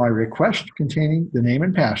 with my request containing the name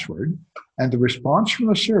and password, and the response from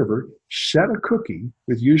the server set a cookie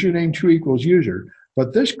with username 2 equals user,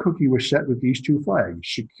 but this cookie was set with these 2 flags,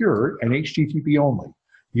 secure and HTTP only.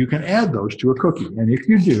 You can add those to a cookie, and if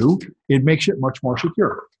you do, it makes it much more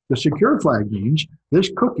secure. The secure flag means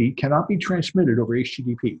this cookie cannot be transmitted over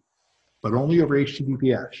HTTP, but only over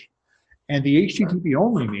HTTPS. And the HTTP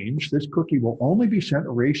only means this cookie will only be sent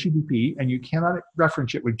over HTTP, and you cannot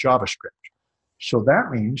reference it with JavaScript. So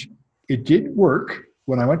that means it did work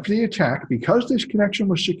when I went for the attack. Because this connection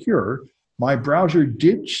was secure, my browser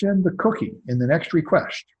did send the cookie in the next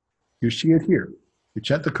request. You see it here. It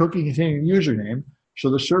sent the cookie containing a username, so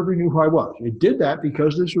the server knew who I was. It did that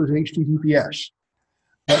because this was HTTPS.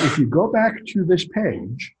 But if you go back to this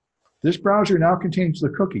page, this browser now contains the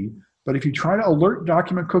cookie, but if you try to alert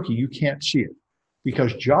document cookie, you can't see it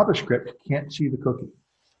because JavaScript can't see the cookie.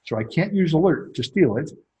 So I can't use alert to steal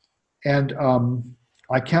it, and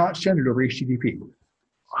I cannot send it over HTTP.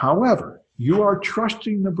 However, you are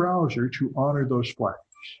trusting the browser to honor those flags,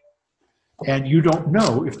 and you don't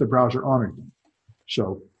know if the browser honored them.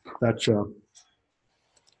 So that's an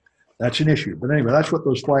issue. But anyway, that's what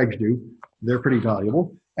those flags do. They're pretty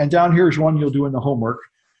valuable. And down here is one you'll do in the homework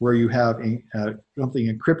where you have something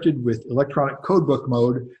encrypted with electronic codebook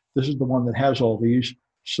mode. This is the one that has all these.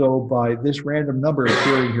 So by this random number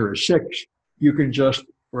appearing here as 6, you can just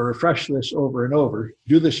refresh this over and over,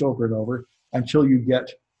 do this over and over until you get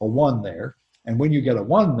a 1 there. And when you get a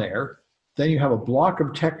 1 there, then you have a block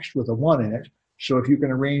of text with a 1 in it. So if you can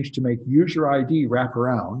arrange to make user ID wrap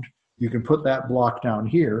around, you can put that block down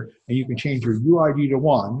here and you can change your UID to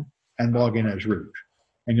 1 and log in as root.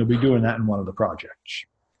 And you'll be doing that in one of the projects.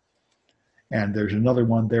 And there's another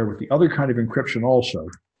one there with the other kind of encryption also,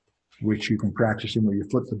 which you can practice in where you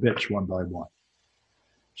flip the bits one by one.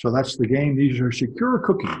 So that's the game. These are secure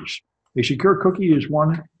cookies. A secure cookie is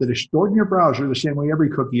one that is stored in your browser the same way every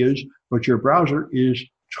cookie is, but your browser is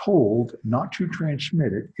told not to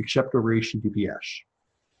transmit it except over HTTPS.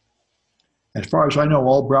 As far as I know,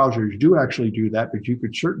 all browsers do actually do that, but you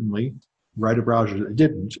could certainly write a browser that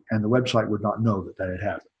didn't, and the website would not know that that had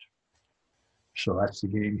happened. So that's the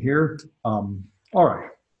game here. All right.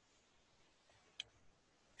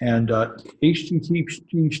 And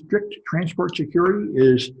HTTP strict transport security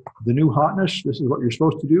is the new hotness. This is what you're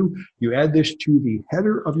supposed to do. You add this to the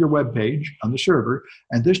header of your web page on the server,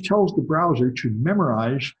 and this tells the browser to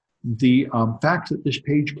memorize the fact that this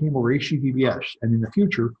page came over HTTPS, and in the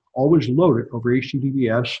future, always load it over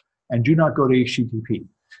HTTPS and do not go to HTTP.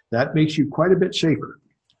 That makes you quite a bit safer.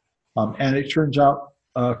 And it turns out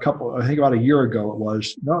I think about a year ago it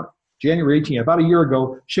was, no, January 18th, about a year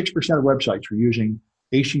ago, 6% of websites were using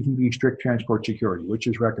HTTP strict transport security, which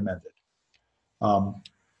is recommended. Now,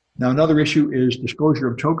 another issue is disclosure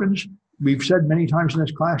of tokens. We've said many times in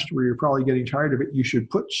this class where you're probably getting tired of it, you should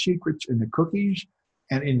put secrets in the cookies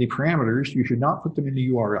and in the parameters. You should not put them in the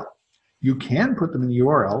URL. You can put them in the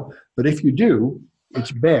URL, but if you do,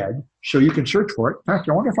 it's bad, so you can search for it. In fact,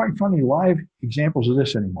 I wonder if I can find any live examples of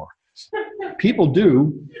this anymore. People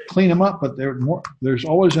do clean them up, but there's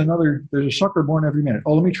always there's a sucker born every minute.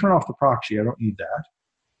 Oh, let me turn off the proxy. I don't need that.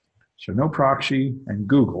 So no proxy and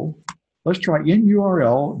Google. Let's try in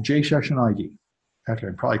URL JSession ID. Actually,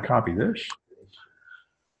 I can probably copy this.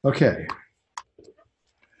 Okay.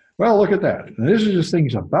 Well, look at that. And this is just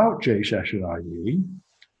things about JSession ID.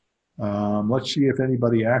 Let's see if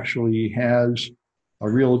anybody actually has a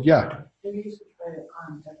real, yeah. Maybe you should try it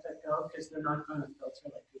on DuckDuckGo because they're not going to filter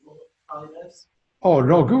like Google probably does. Oh,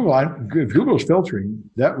 no, if Google's filtering,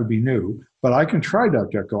 that would be new, but I can try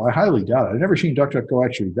DuckDuckGo. I highly doubt it. I've never seen DuckDuckGo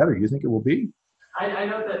actually better. You think it will be? I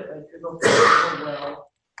know that Google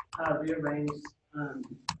will rearrange.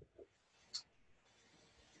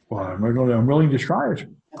 Well, I'm willing to try it.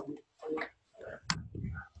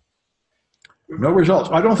 No results.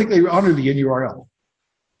 I don't think they honor the in-URL.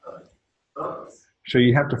 So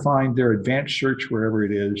you have to find their advanced search wherever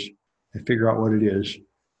it is and figure out what it is.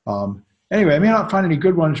 Anyway, I may not find any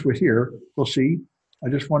good ones with here. We'll see. I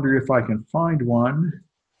just wonder if I can find one.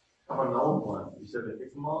 How about an old one? You said they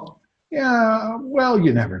fix them all? Yeah, well,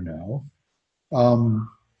 you never know.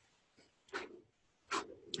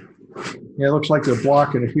 Yeah, it looks like they're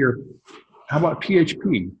blocking it here. How about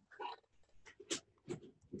PHP?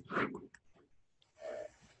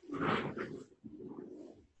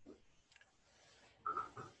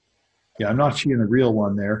 Yeah, I'm not seeing a real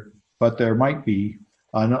one there, but there might be.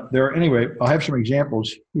 Anyway, I'll have some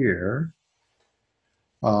examples here.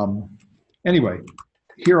 Anyway,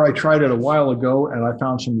 here I tried it a while ago, and I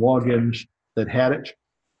found some logins that had it.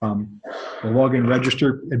 The login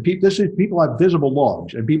register, and people have visible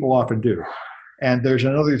logs, and people often do. And there's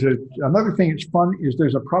another thing that's fun is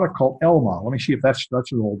there's a product called Elma. Let me see if that's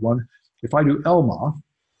an old one. If I do Elma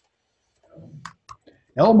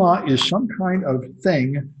is some kind of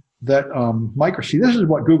thing that see, this is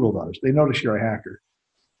what Google does. They notice you're a hacker.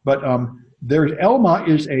 But there's Elma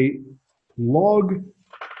is a logging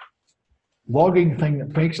thing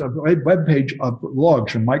that makes a web page of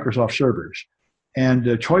logs from Microsoft servers. And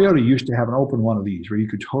Toyota used to have an open one of these where you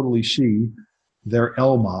could totally see their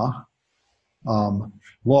Elma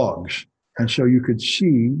logs. And so you could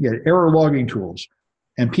see error logging tools.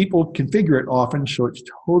 And people configure it often so it's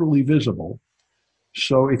totally visible.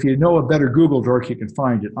 So if you know a better Google dork, you can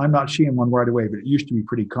find it. I'm not seeing one right away, but it used to be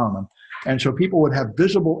pretty common. And so people would have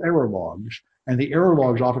visible error logs, and the error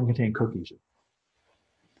logs often contain cookies.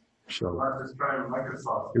 So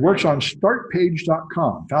it works on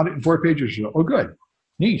startpage.com. Found it in 4 pages ago. Oh, good.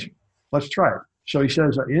 Neat. Let's try it. So he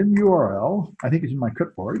says in URL, I think it's in my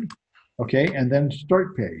clipboard. Okay, and then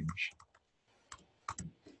start page.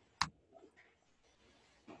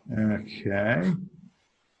 Okay.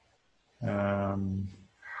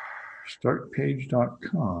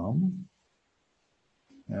 Startpage.com.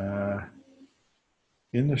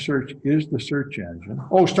 In the search is the search engine.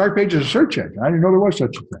 Oh, Startpage is a search engine. I didn't know there was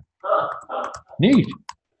such a thing. Neat.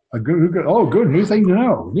 Good. New thing to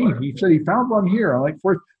know. Neat. He said he found one here. I'm like,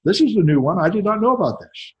 this is a new one. I did not know about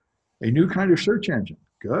this. A new kind of search engine.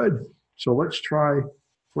 Good. So let's try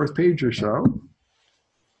 4th page or so.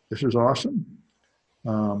 This is awesome.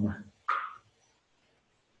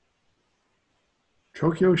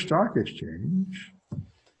 Tokyo Stock Exchange.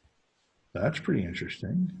 That's pretty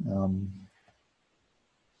interesting.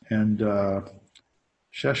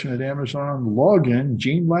 Session at Amazon. Login.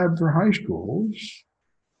 Gene Lab for high schools.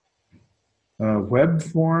 Web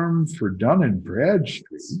form for Dun &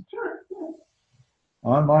 Bradstreet.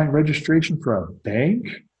 Online registration for a bank.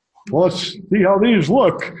 Well, let's see how these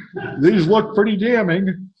look. These look pretty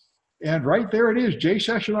damning. And right there it is,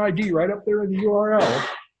 J-Session ID right up there in the URL.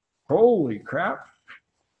 Holy crap.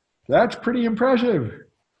 That's pretty impressive.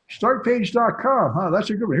 Startpage.com, huh? That's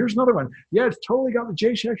a good one. Here's another one. Yeah, it's totally got the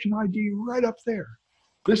J-Session ID right up there.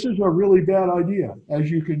 This is a really bad idea,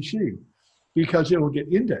 as you can see, because it will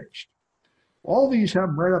get indexed. All these have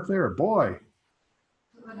them right up there. Boy.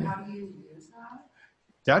 But how do you use that?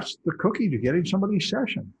 That's the cookie to getting somebody's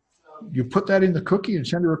session. You put that in the cookie and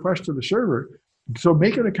send a request to the server. So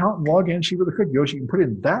make an account and log in, see where the cookie goes. You can put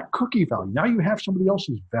in that cookie value. Now you have somebody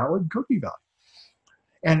else's valid cookie value.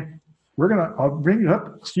 And I'll bring it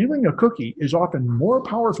up. Stealing a cookie is often more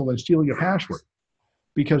powerful than stealing a password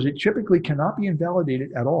because it typically cannot be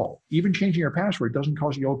invalidated at all. Even changing your password doesn't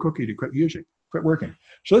cause the old cookie to quit working.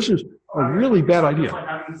 So this is a really bad idea. It's like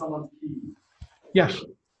having someone's key. Yes,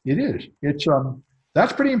 it is. It's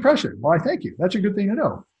that's pretty impressive. Why, thank you. That's a good thing to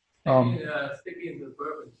know.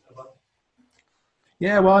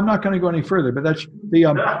 Yeah, well, I'm not going to go any further, but that's the.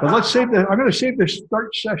 But let's save the. I'm going to save the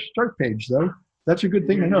start page though. That's a good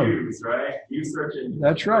thing to know. News, right? New search engine.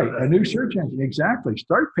 That's right. A new search engine. Exactly.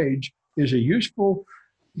 Start page is a useful.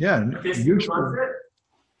 Yeah, useful.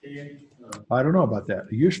 I don't know about that.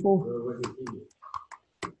 A useful. There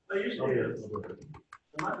might be a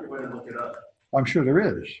way to look it up. I'm sure there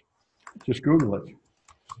is. Just Google it.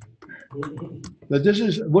 But this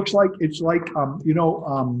looks like it's like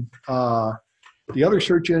the other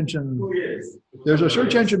search engine. There's a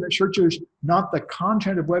search engine that searches not the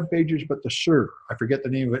content of web pages, but the server. I forget the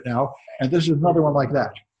name of it now. And this is another one like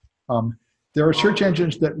that. There are search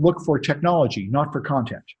engines that look for technology, not for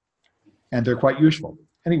content. And they're quite useful.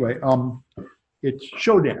 Anyway, it's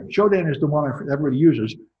Shodan. Shodan is the one everybody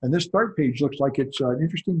uses. And this start page looks like it's an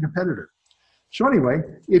interesting competitor. So anyway,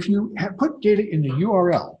 if you put data in the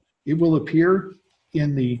URL, it will appear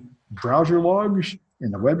in the browser logs,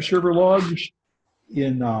 in the web server logs,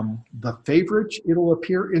 in the favorites. It'll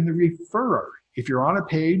appear in the referrer. If you're on a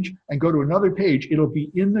page and go to another page, it'll be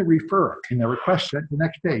in the referrer, in the request sent to the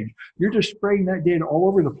next page. You're just spraying that data all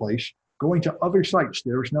over the place, going to other sites.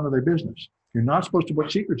 There's none of their business. You're not supposed to put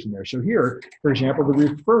secrets in there. So here, for example, the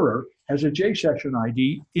referrer has a J-Session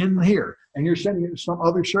ID in here, and you're sending it to some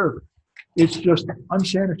other server. It's just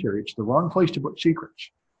unsanitary. It's the wrong place to put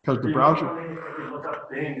secrets because the browser. Look up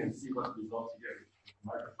Bing and see what results you get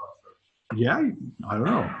with Microsoft search. Yeah, I don't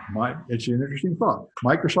know. It's an interesting thought.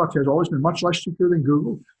 Microsoft has always been much less secure than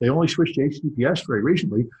Google. They only switched to HTTPS very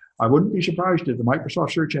recently. I wouldn't be surprised if the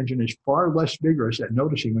Microsoft search engine is far less vigorous at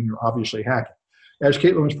noticing when you're obviously hacking. As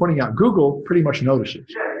Caitlin was pointing out, Google pretty much notices.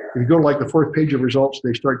 If you go to like the 4th page of results,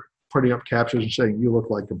 they start putting up captures and saying, you look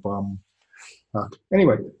like a bum.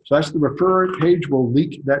 Anyway, so that's the referrer page will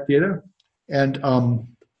leak that data. And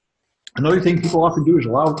Another thing people often do is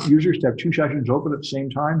allow users to have two sessions open at the same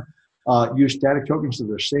time, use static tokens that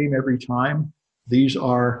are the same every time. These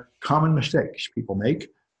are common mistakes people make.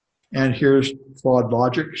 And here's flawed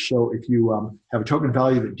logic. So if you have a token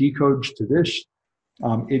value that decodes to this,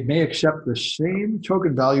 it may accept the same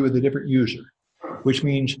token value with a different user, which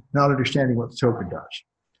means not understanding what the token does.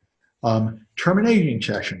 Terminating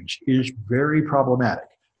sessions is very problematic.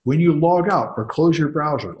 When you log out or close your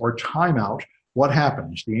browser or timeout, what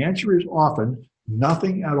happens? The answer is often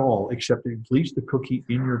nothing at all, except it deletes the cookie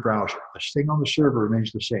in your browser. The thing on the server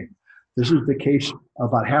remains the same. This is the case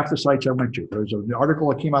about half the sites I went to. There's an article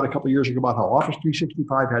that came out a couple of years ago about how Office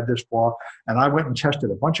 365 had this flaw, and I went and tested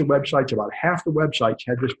a bunch of websites. About half the websites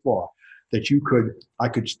had this flaw, that I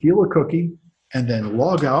could steal a cookie and then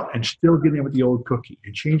log out and still get in with the old cookie,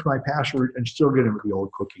 and change my password and still get in with the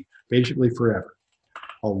old cookie, basically forever.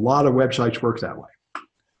 A lot of websites work that way,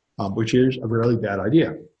 which is a really bad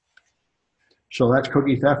idea. So that's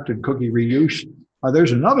cookie theft and cookie reuse.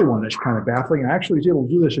 There's another one that's kind of baffling. I actually was able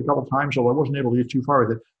to do this a couple of times, although I wasn't able to get too far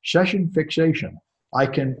with it. Session fixation. I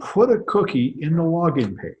can put a cookie in the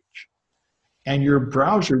login page, and your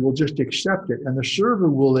browser will just accept it, and the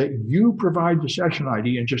server will let you provide the session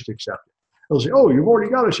ID and just accept it. It'll say, oh, you've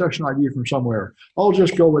already got a session ID from somewhere. I'll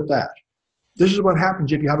just go with that. This is what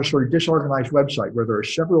happens if you have a sort of disorganized website where there are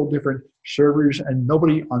several different servers and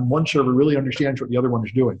nobody on one server really understands what the other one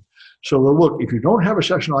is doing. So look, if you don't have a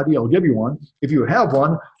session ID, I'll give you one. If you have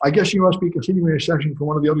one, I guess you must be continuing a session from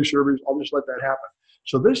one of the other servers. I'll just let that happen.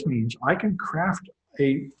 So this means I can craft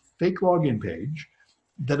a fake login page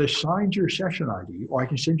that assigns your session ID, or I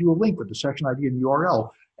can send you a link with the session ID and the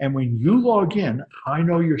URL. And when you log in, I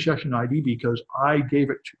know your session ID because I gave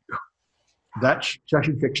it to you. That's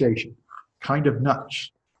session fixation. Kind of nuts,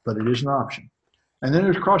 but it is an option. And then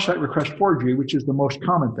there's cross-site request forgery, which is the most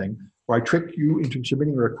common thing, where I trick you into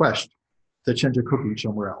submitting a request that sends a cookie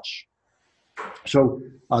somewhere else. So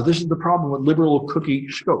this is the problem with liberal cookie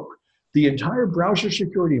scope. The entire browser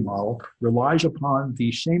security model relies upon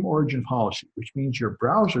the same origin policy, which means your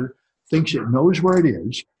browser thinks it knows where it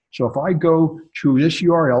is. So if I go to this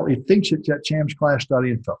URL, it thinks it's at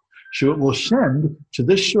samsclass.info. So it will send to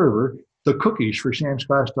this server the cookies for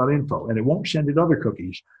samsclass.info, and it won't send it other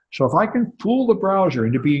cookies. So if I can fool the browser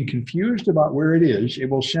into being confused about where it is, it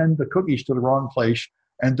will send the cookies to the wrong place,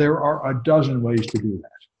 and there are a dozen ways to do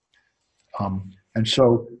that. And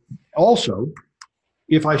so also,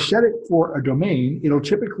 if I set it for a domain, it'll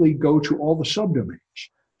typically go to all the subdomains.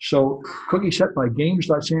 So cookie set by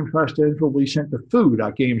games.samsclass.info will be sent to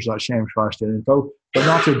foo.games.samsclass.info, but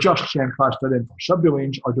not to just samsclass.info.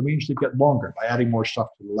 Subdomains are domains that get longer by adding more stuff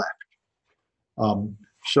to the left.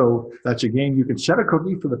 So that's a game. You can set a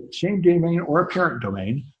cookie for the same domain or a parent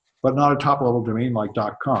domain, but not a top-level domain like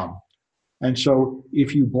 .com. And so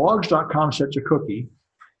if you blogs.com sets a cookie,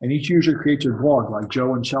 and each user creates a blog like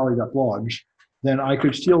Joe and Sally.blogs, then I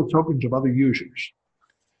could steal tokens of other users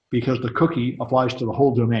because the cookie applies to the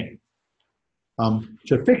whole domain.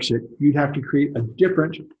 To fix it, you'd have to create a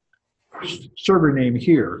different server name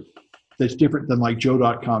here that's different than like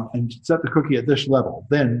joe.com and set the cookie at this level.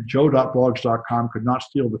 Then joe.blogs.com could not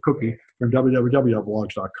steal the cookie from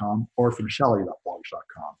www.blogs.com or from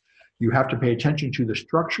sally.blogs.com. You have to pay attention to the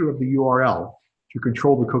structure of the URL to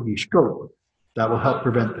control the cookie scope. That will help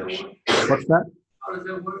prevent this. What's that? How does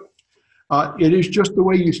that work? It is just the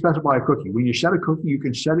way you specify a cookie. When you set a cookie, you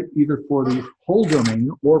can set it either for the whole domain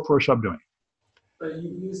or for a subdomain. But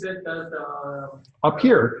you said that Up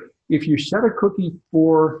here, if you set a cookie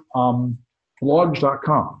for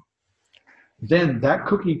blogs.com, then that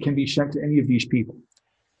cookie can be sent to any of these people.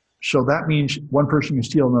 So that means one person can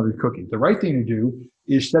steal another cookie. The right thing to do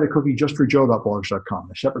is set a cookie just for joe.blogs.com,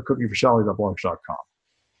 a separate cookie for sally.blogs.com.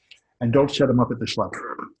 And don't set them up at this level.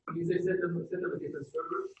 you say set them a different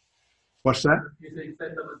server. What's that? You say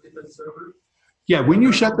set them a different server. Yeah, when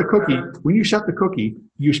you set the cookie,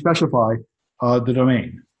 you specify the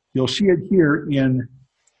domain. You'll see it here in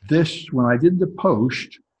this, when I did the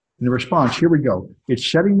post, in the response, here we go.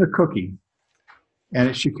 It's setting the cookie, and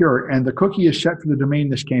it's secure, and the cookie is set for the domain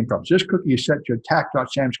this came from. So this cookie is set to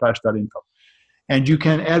attack.samsclass.info. And you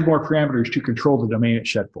can add more parameters to control the domain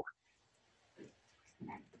it's set for.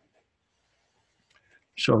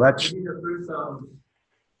 So that's...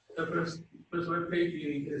 The first web page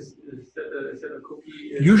is set a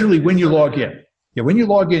cookie. Usually when you log in. Yeah, when you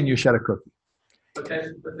log in, you set a cookie. But that's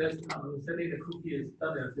setting the cookie is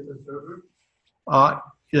done in a different server.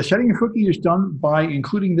 The setting a cookie is done by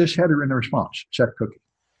including this header in the response, set cookie.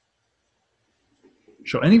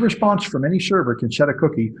 So any response from any server can set a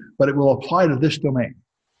cookie, but it will apply to this domain,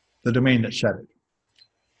 the domain that set it.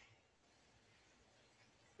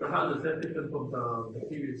 So how does that differ from the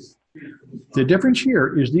previous? The difference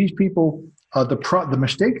here is these people, the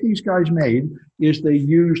mistake these guys made is they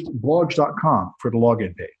used blogs.com for the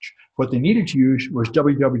login page. What they needed to use was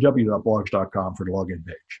www.blogs.com for the login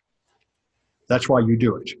page. That's why you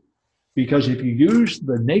do it. Because if you use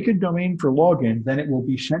the naked domain for login, then it will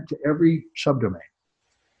be sent to every subdomain.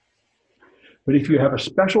 But if you have a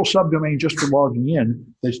special subdomain just for logging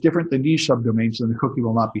in that's different than these subdomains, then the cookie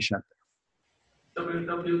will not be sent there.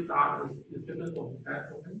 www is different from that.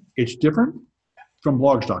 It's different from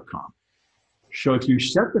blogs.com. So if you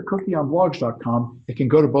set the cookie on blogs.com, it can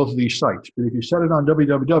go to both of these sites. But if you set it on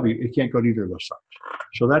www, it can't go to either of those sites.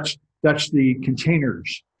 So that's the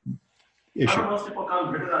containers issue. How do most people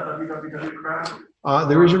come rid of that www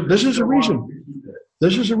crap? This is a reason.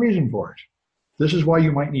 This is a reason for it. This is why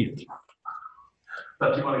you might need it.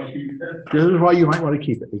 But you want to keep it? This is why you might want to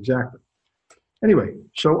keep it, exactly. Anyway,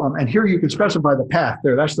 so, and here you can specify the path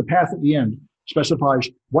there. That's the path at the end, specifies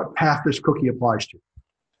what path this cookie applies to.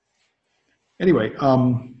 Anyway,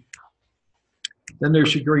 then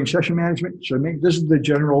there's securing session management. So this is the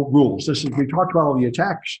general rules. We talked about all the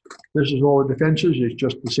attacks. This is all the defenses. It's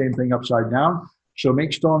just the same thing upside down. So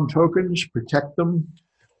make strong tokens, protect them,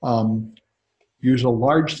 use a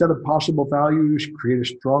large set of possible values, create a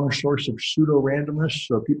strong source of pseudo-randomness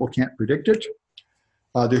so people can't predict it.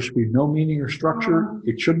 There should be no meaning or structure.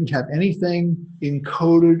 It shouldn't have anything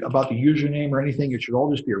encoded about the username or anything. It should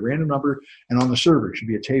all just be a random number. And on the server, it should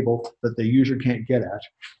be a table that the user can't get at.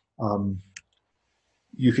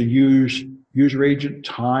 You can use user agent,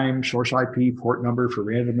 time, source IP, port number for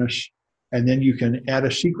randomness. And then you can add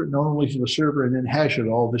a secret known only to the server and then hash it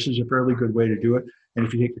all. This is a fairly good way to do it. And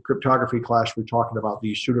if you take the cryptography class, we're talking about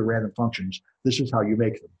these pseudo-random functions. This is how you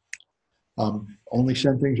make them. Only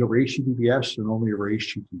send things over HTTPS and only over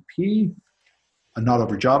HTTP, and not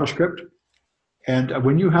over JavaScript. And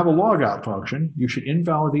when you have a logout function, you should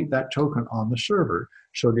invalidate that token on the server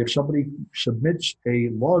so that if somebody submits a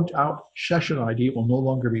logged out session ID, it will no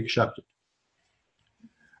longer be accepted.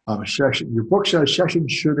 Your book says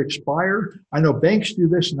sessions should expire. I know banks do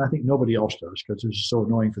this, and I think nobody else does because this is so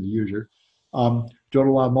annoying for the user. Don't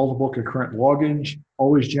allow multiple concurrent logins.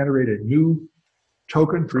 Always generate a new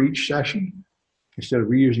token for each session instead of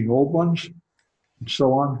reusing old ones, and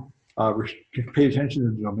so on. Pay attention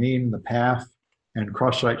to the domain, the path, and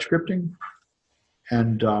cross-site scripting.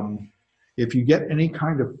 And if you get any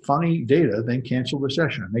kind of funny data, then cancel the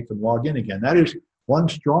session and make them log in again. That is one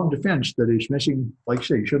strong defense that is missing. Like I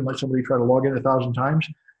say, you shouldn't let somebody try to log in 1,000 times,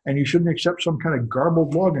 and you shouldn't accept some kind of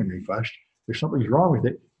garbled login request. If something's wrong with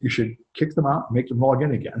it, you should kick them out and make them log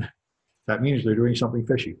in again. That means they're doing something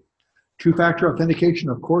fishy. Two-factor authentication,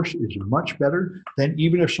 of course, is much better. Then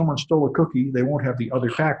even if someone stole a cookie, they won't have the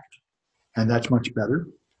other factor, and that's much better.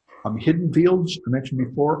 Hidden fields, I mentioned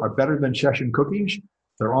before, are better than session cookies.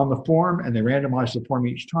 They're on the form, and they randomize the form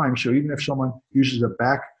each time. So even if someone uses a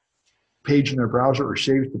back page in their browser or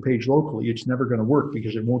saves the page locally, it's never going to work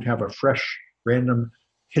because it won't have a fresh, random,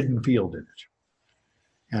 hidden field in it.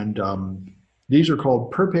 And these are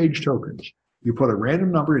called per-page tokens. You put a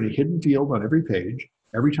random number in a hidden field on every page.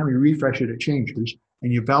 Every time you refresh it, it changes,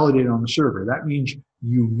 and you validate it on the server. That means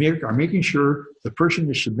you are making sure the person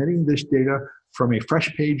is submitting this data from a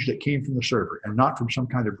fresh page that came from the server and not from some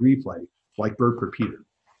kind of replay like Burp Repeater.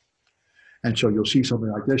 And so you'll see something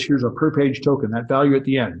like this. Here's a per-page token. That value at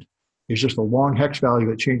the end is just a long hex value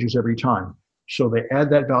that changes every time. So they add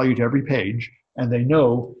that value to every page, and they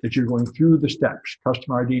know that you're going through the steps,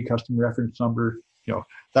 customer ID, customer reference number,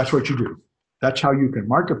 that's what you do. That's how you can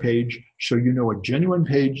mark a page so you know a genuine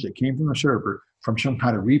page that came from the server from some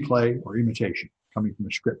kind of replay or imitation coming from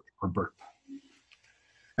a script or burp.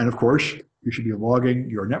 And of course, you should be logging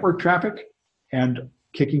your network traffic and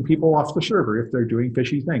kicking people off the server if they're doing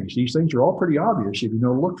fishy things. These things are all pretty obvious if you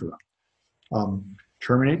know to look for them.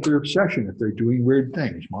 Terminate their session if they're doing weird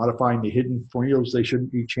things, modifying the hidden fields they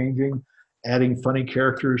shouldn't be changing, adding funny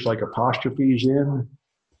characters like apostrophes in,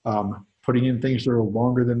 putting in things that are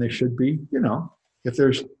longer than they should be. If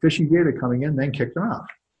there's fishy data coming in, then kick them out.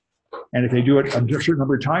 And if they do it a certain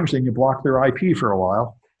number of times, then you block their IP for a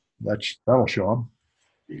while. That'll show them.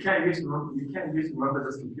 You can't use remember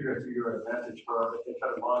this computer to your advantage for if they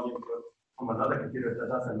try to log in from another computer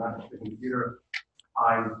that doesn't match the computer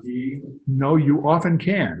ID. No, you often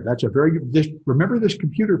can. That's a very good. Remember this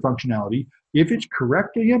computer functionality. If it's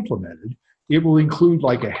correctly implemented, it will include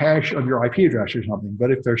like a hash of your IP address or something.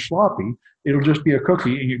 But if they're sloppy, it'll just be a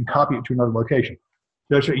cookie and you can copy it to another location.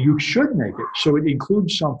 That's what you should make it so it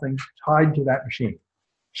includes something tied to that machine.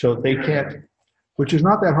 So they can't, which is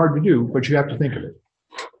not that hard to do, but you have to think of it.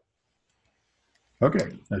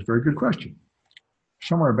 Okay, that's a very good question.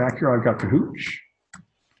 somewhere back here, I've got the hooch.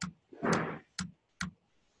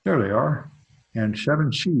 There they are. And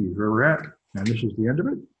 7C, where we're at. And this is the end of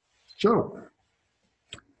it. So,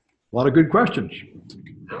 a lot of good questions.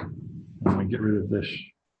 Let me get rid of this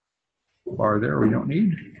bar there we don't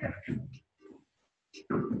need.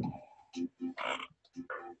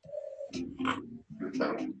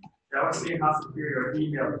 I was seeing how secure your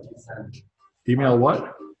email that you sent. Email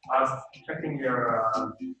what? I was checking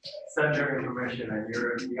your sender information, and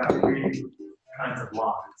you got 3 kinds of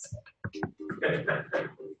locks. I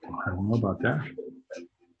don't know about that.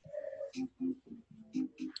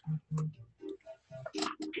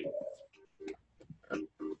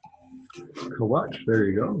 Collect, there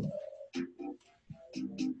you go.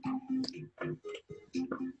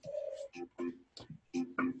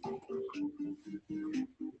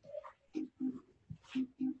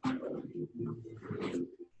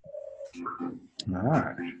 All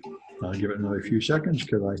right, I'll give it another few seconds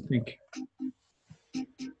because I think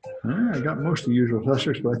I got most of the usual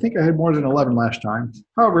suspects, but I think I had more than 11 last time.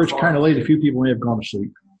 However, it's kind of late. A few people may have gone to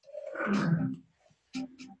sleep.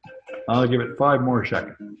 I'll give it 5 more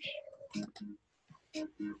seconds.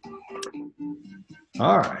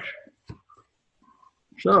 All right.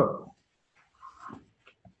 So,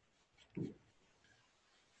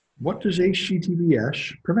 what does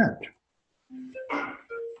HTTPS prevent?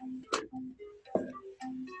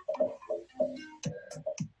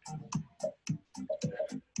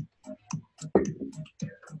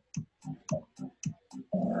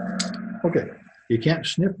 Okay, you can't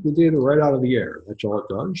sniff the data right out of the air. That's all it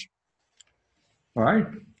does. All right,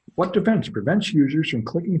 what defense prevents users from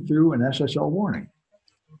clicking through an SSL warning?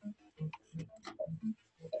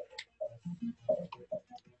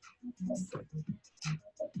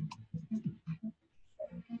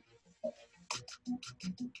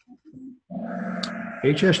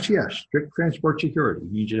 HSTS, strict transport security,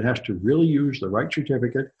 means it has to really use the right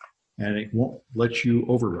certificate and it won't let you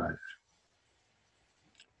override it.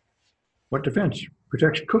 What defense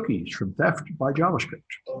protects cookies from theft by JavaScript?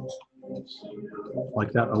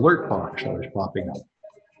 Like that alert box that was popping up.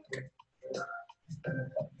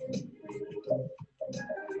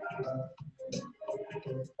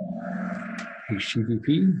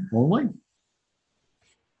 HTTP only?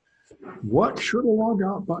 What should a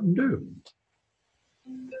logout button do?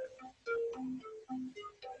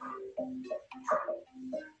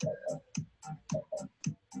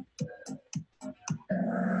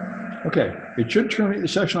 Okay, it should terminate the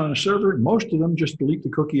session on a server. Most of them just delete the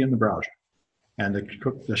cookie in the browser. And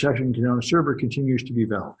the session on a server continues to be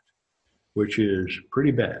valid, which is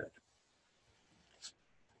pretty bad.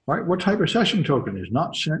 All right, what type of session token is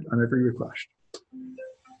not sent on every request?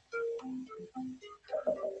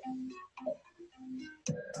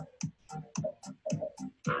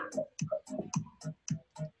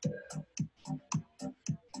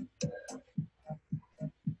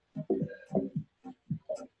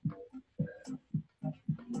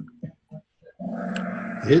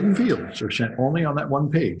 Hidden fields are sent only on that one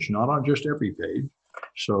page, not on just every page.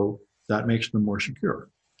 So that makes them more secure.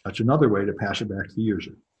 That's another way to pass it back to the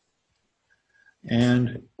user.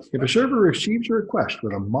 And if a server receives a request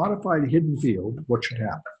with a modified hidden field, what should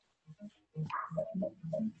happen?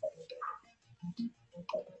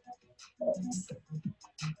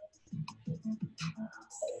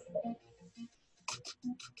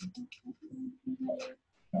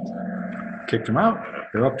 Kick them out.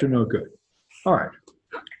 They're up to no good. All right.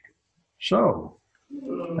 So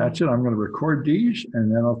that's it. I'm going to record these,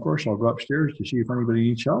 and then, of course, I'll go upstairs to see if anybody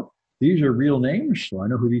needs help. These are real names, so I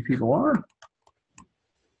know who these people are.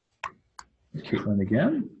 Caitlin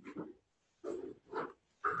again.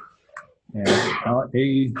 And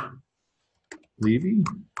A. Levy.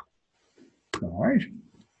 All right.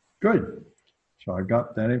 Good. So I've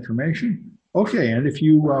got that information. Okay, and if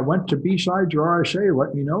you went to B-Sides or RSA,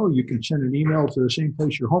 let me know. You can send an email to the same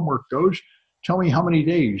place your homework goes. Tell me how many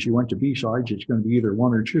days you went to B-Sides. It's going to be either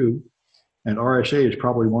 1 or 2. And RSA is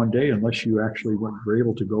probably 1 day unless you actually were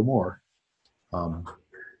able to go more.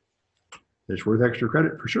 It's worth extra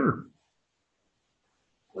credit for sure.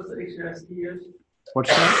 What's the HSTS? What's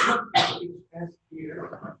that?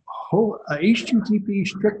 HTTP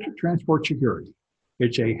strict transport security.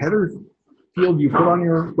 It's a header field you put on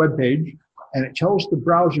your web page, and it tells the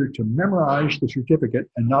browser to memorize the certificate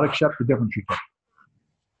and not accept a different certificate.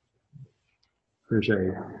 There's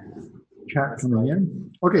a chat coming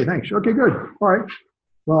in. Okay, thanks. Okay, good. All right.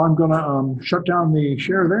 Well, I'm going to shut down the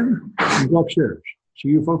share then and go upstairs. See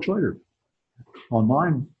you folks later.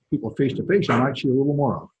 Online, people face to face, I might see a little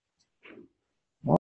more of.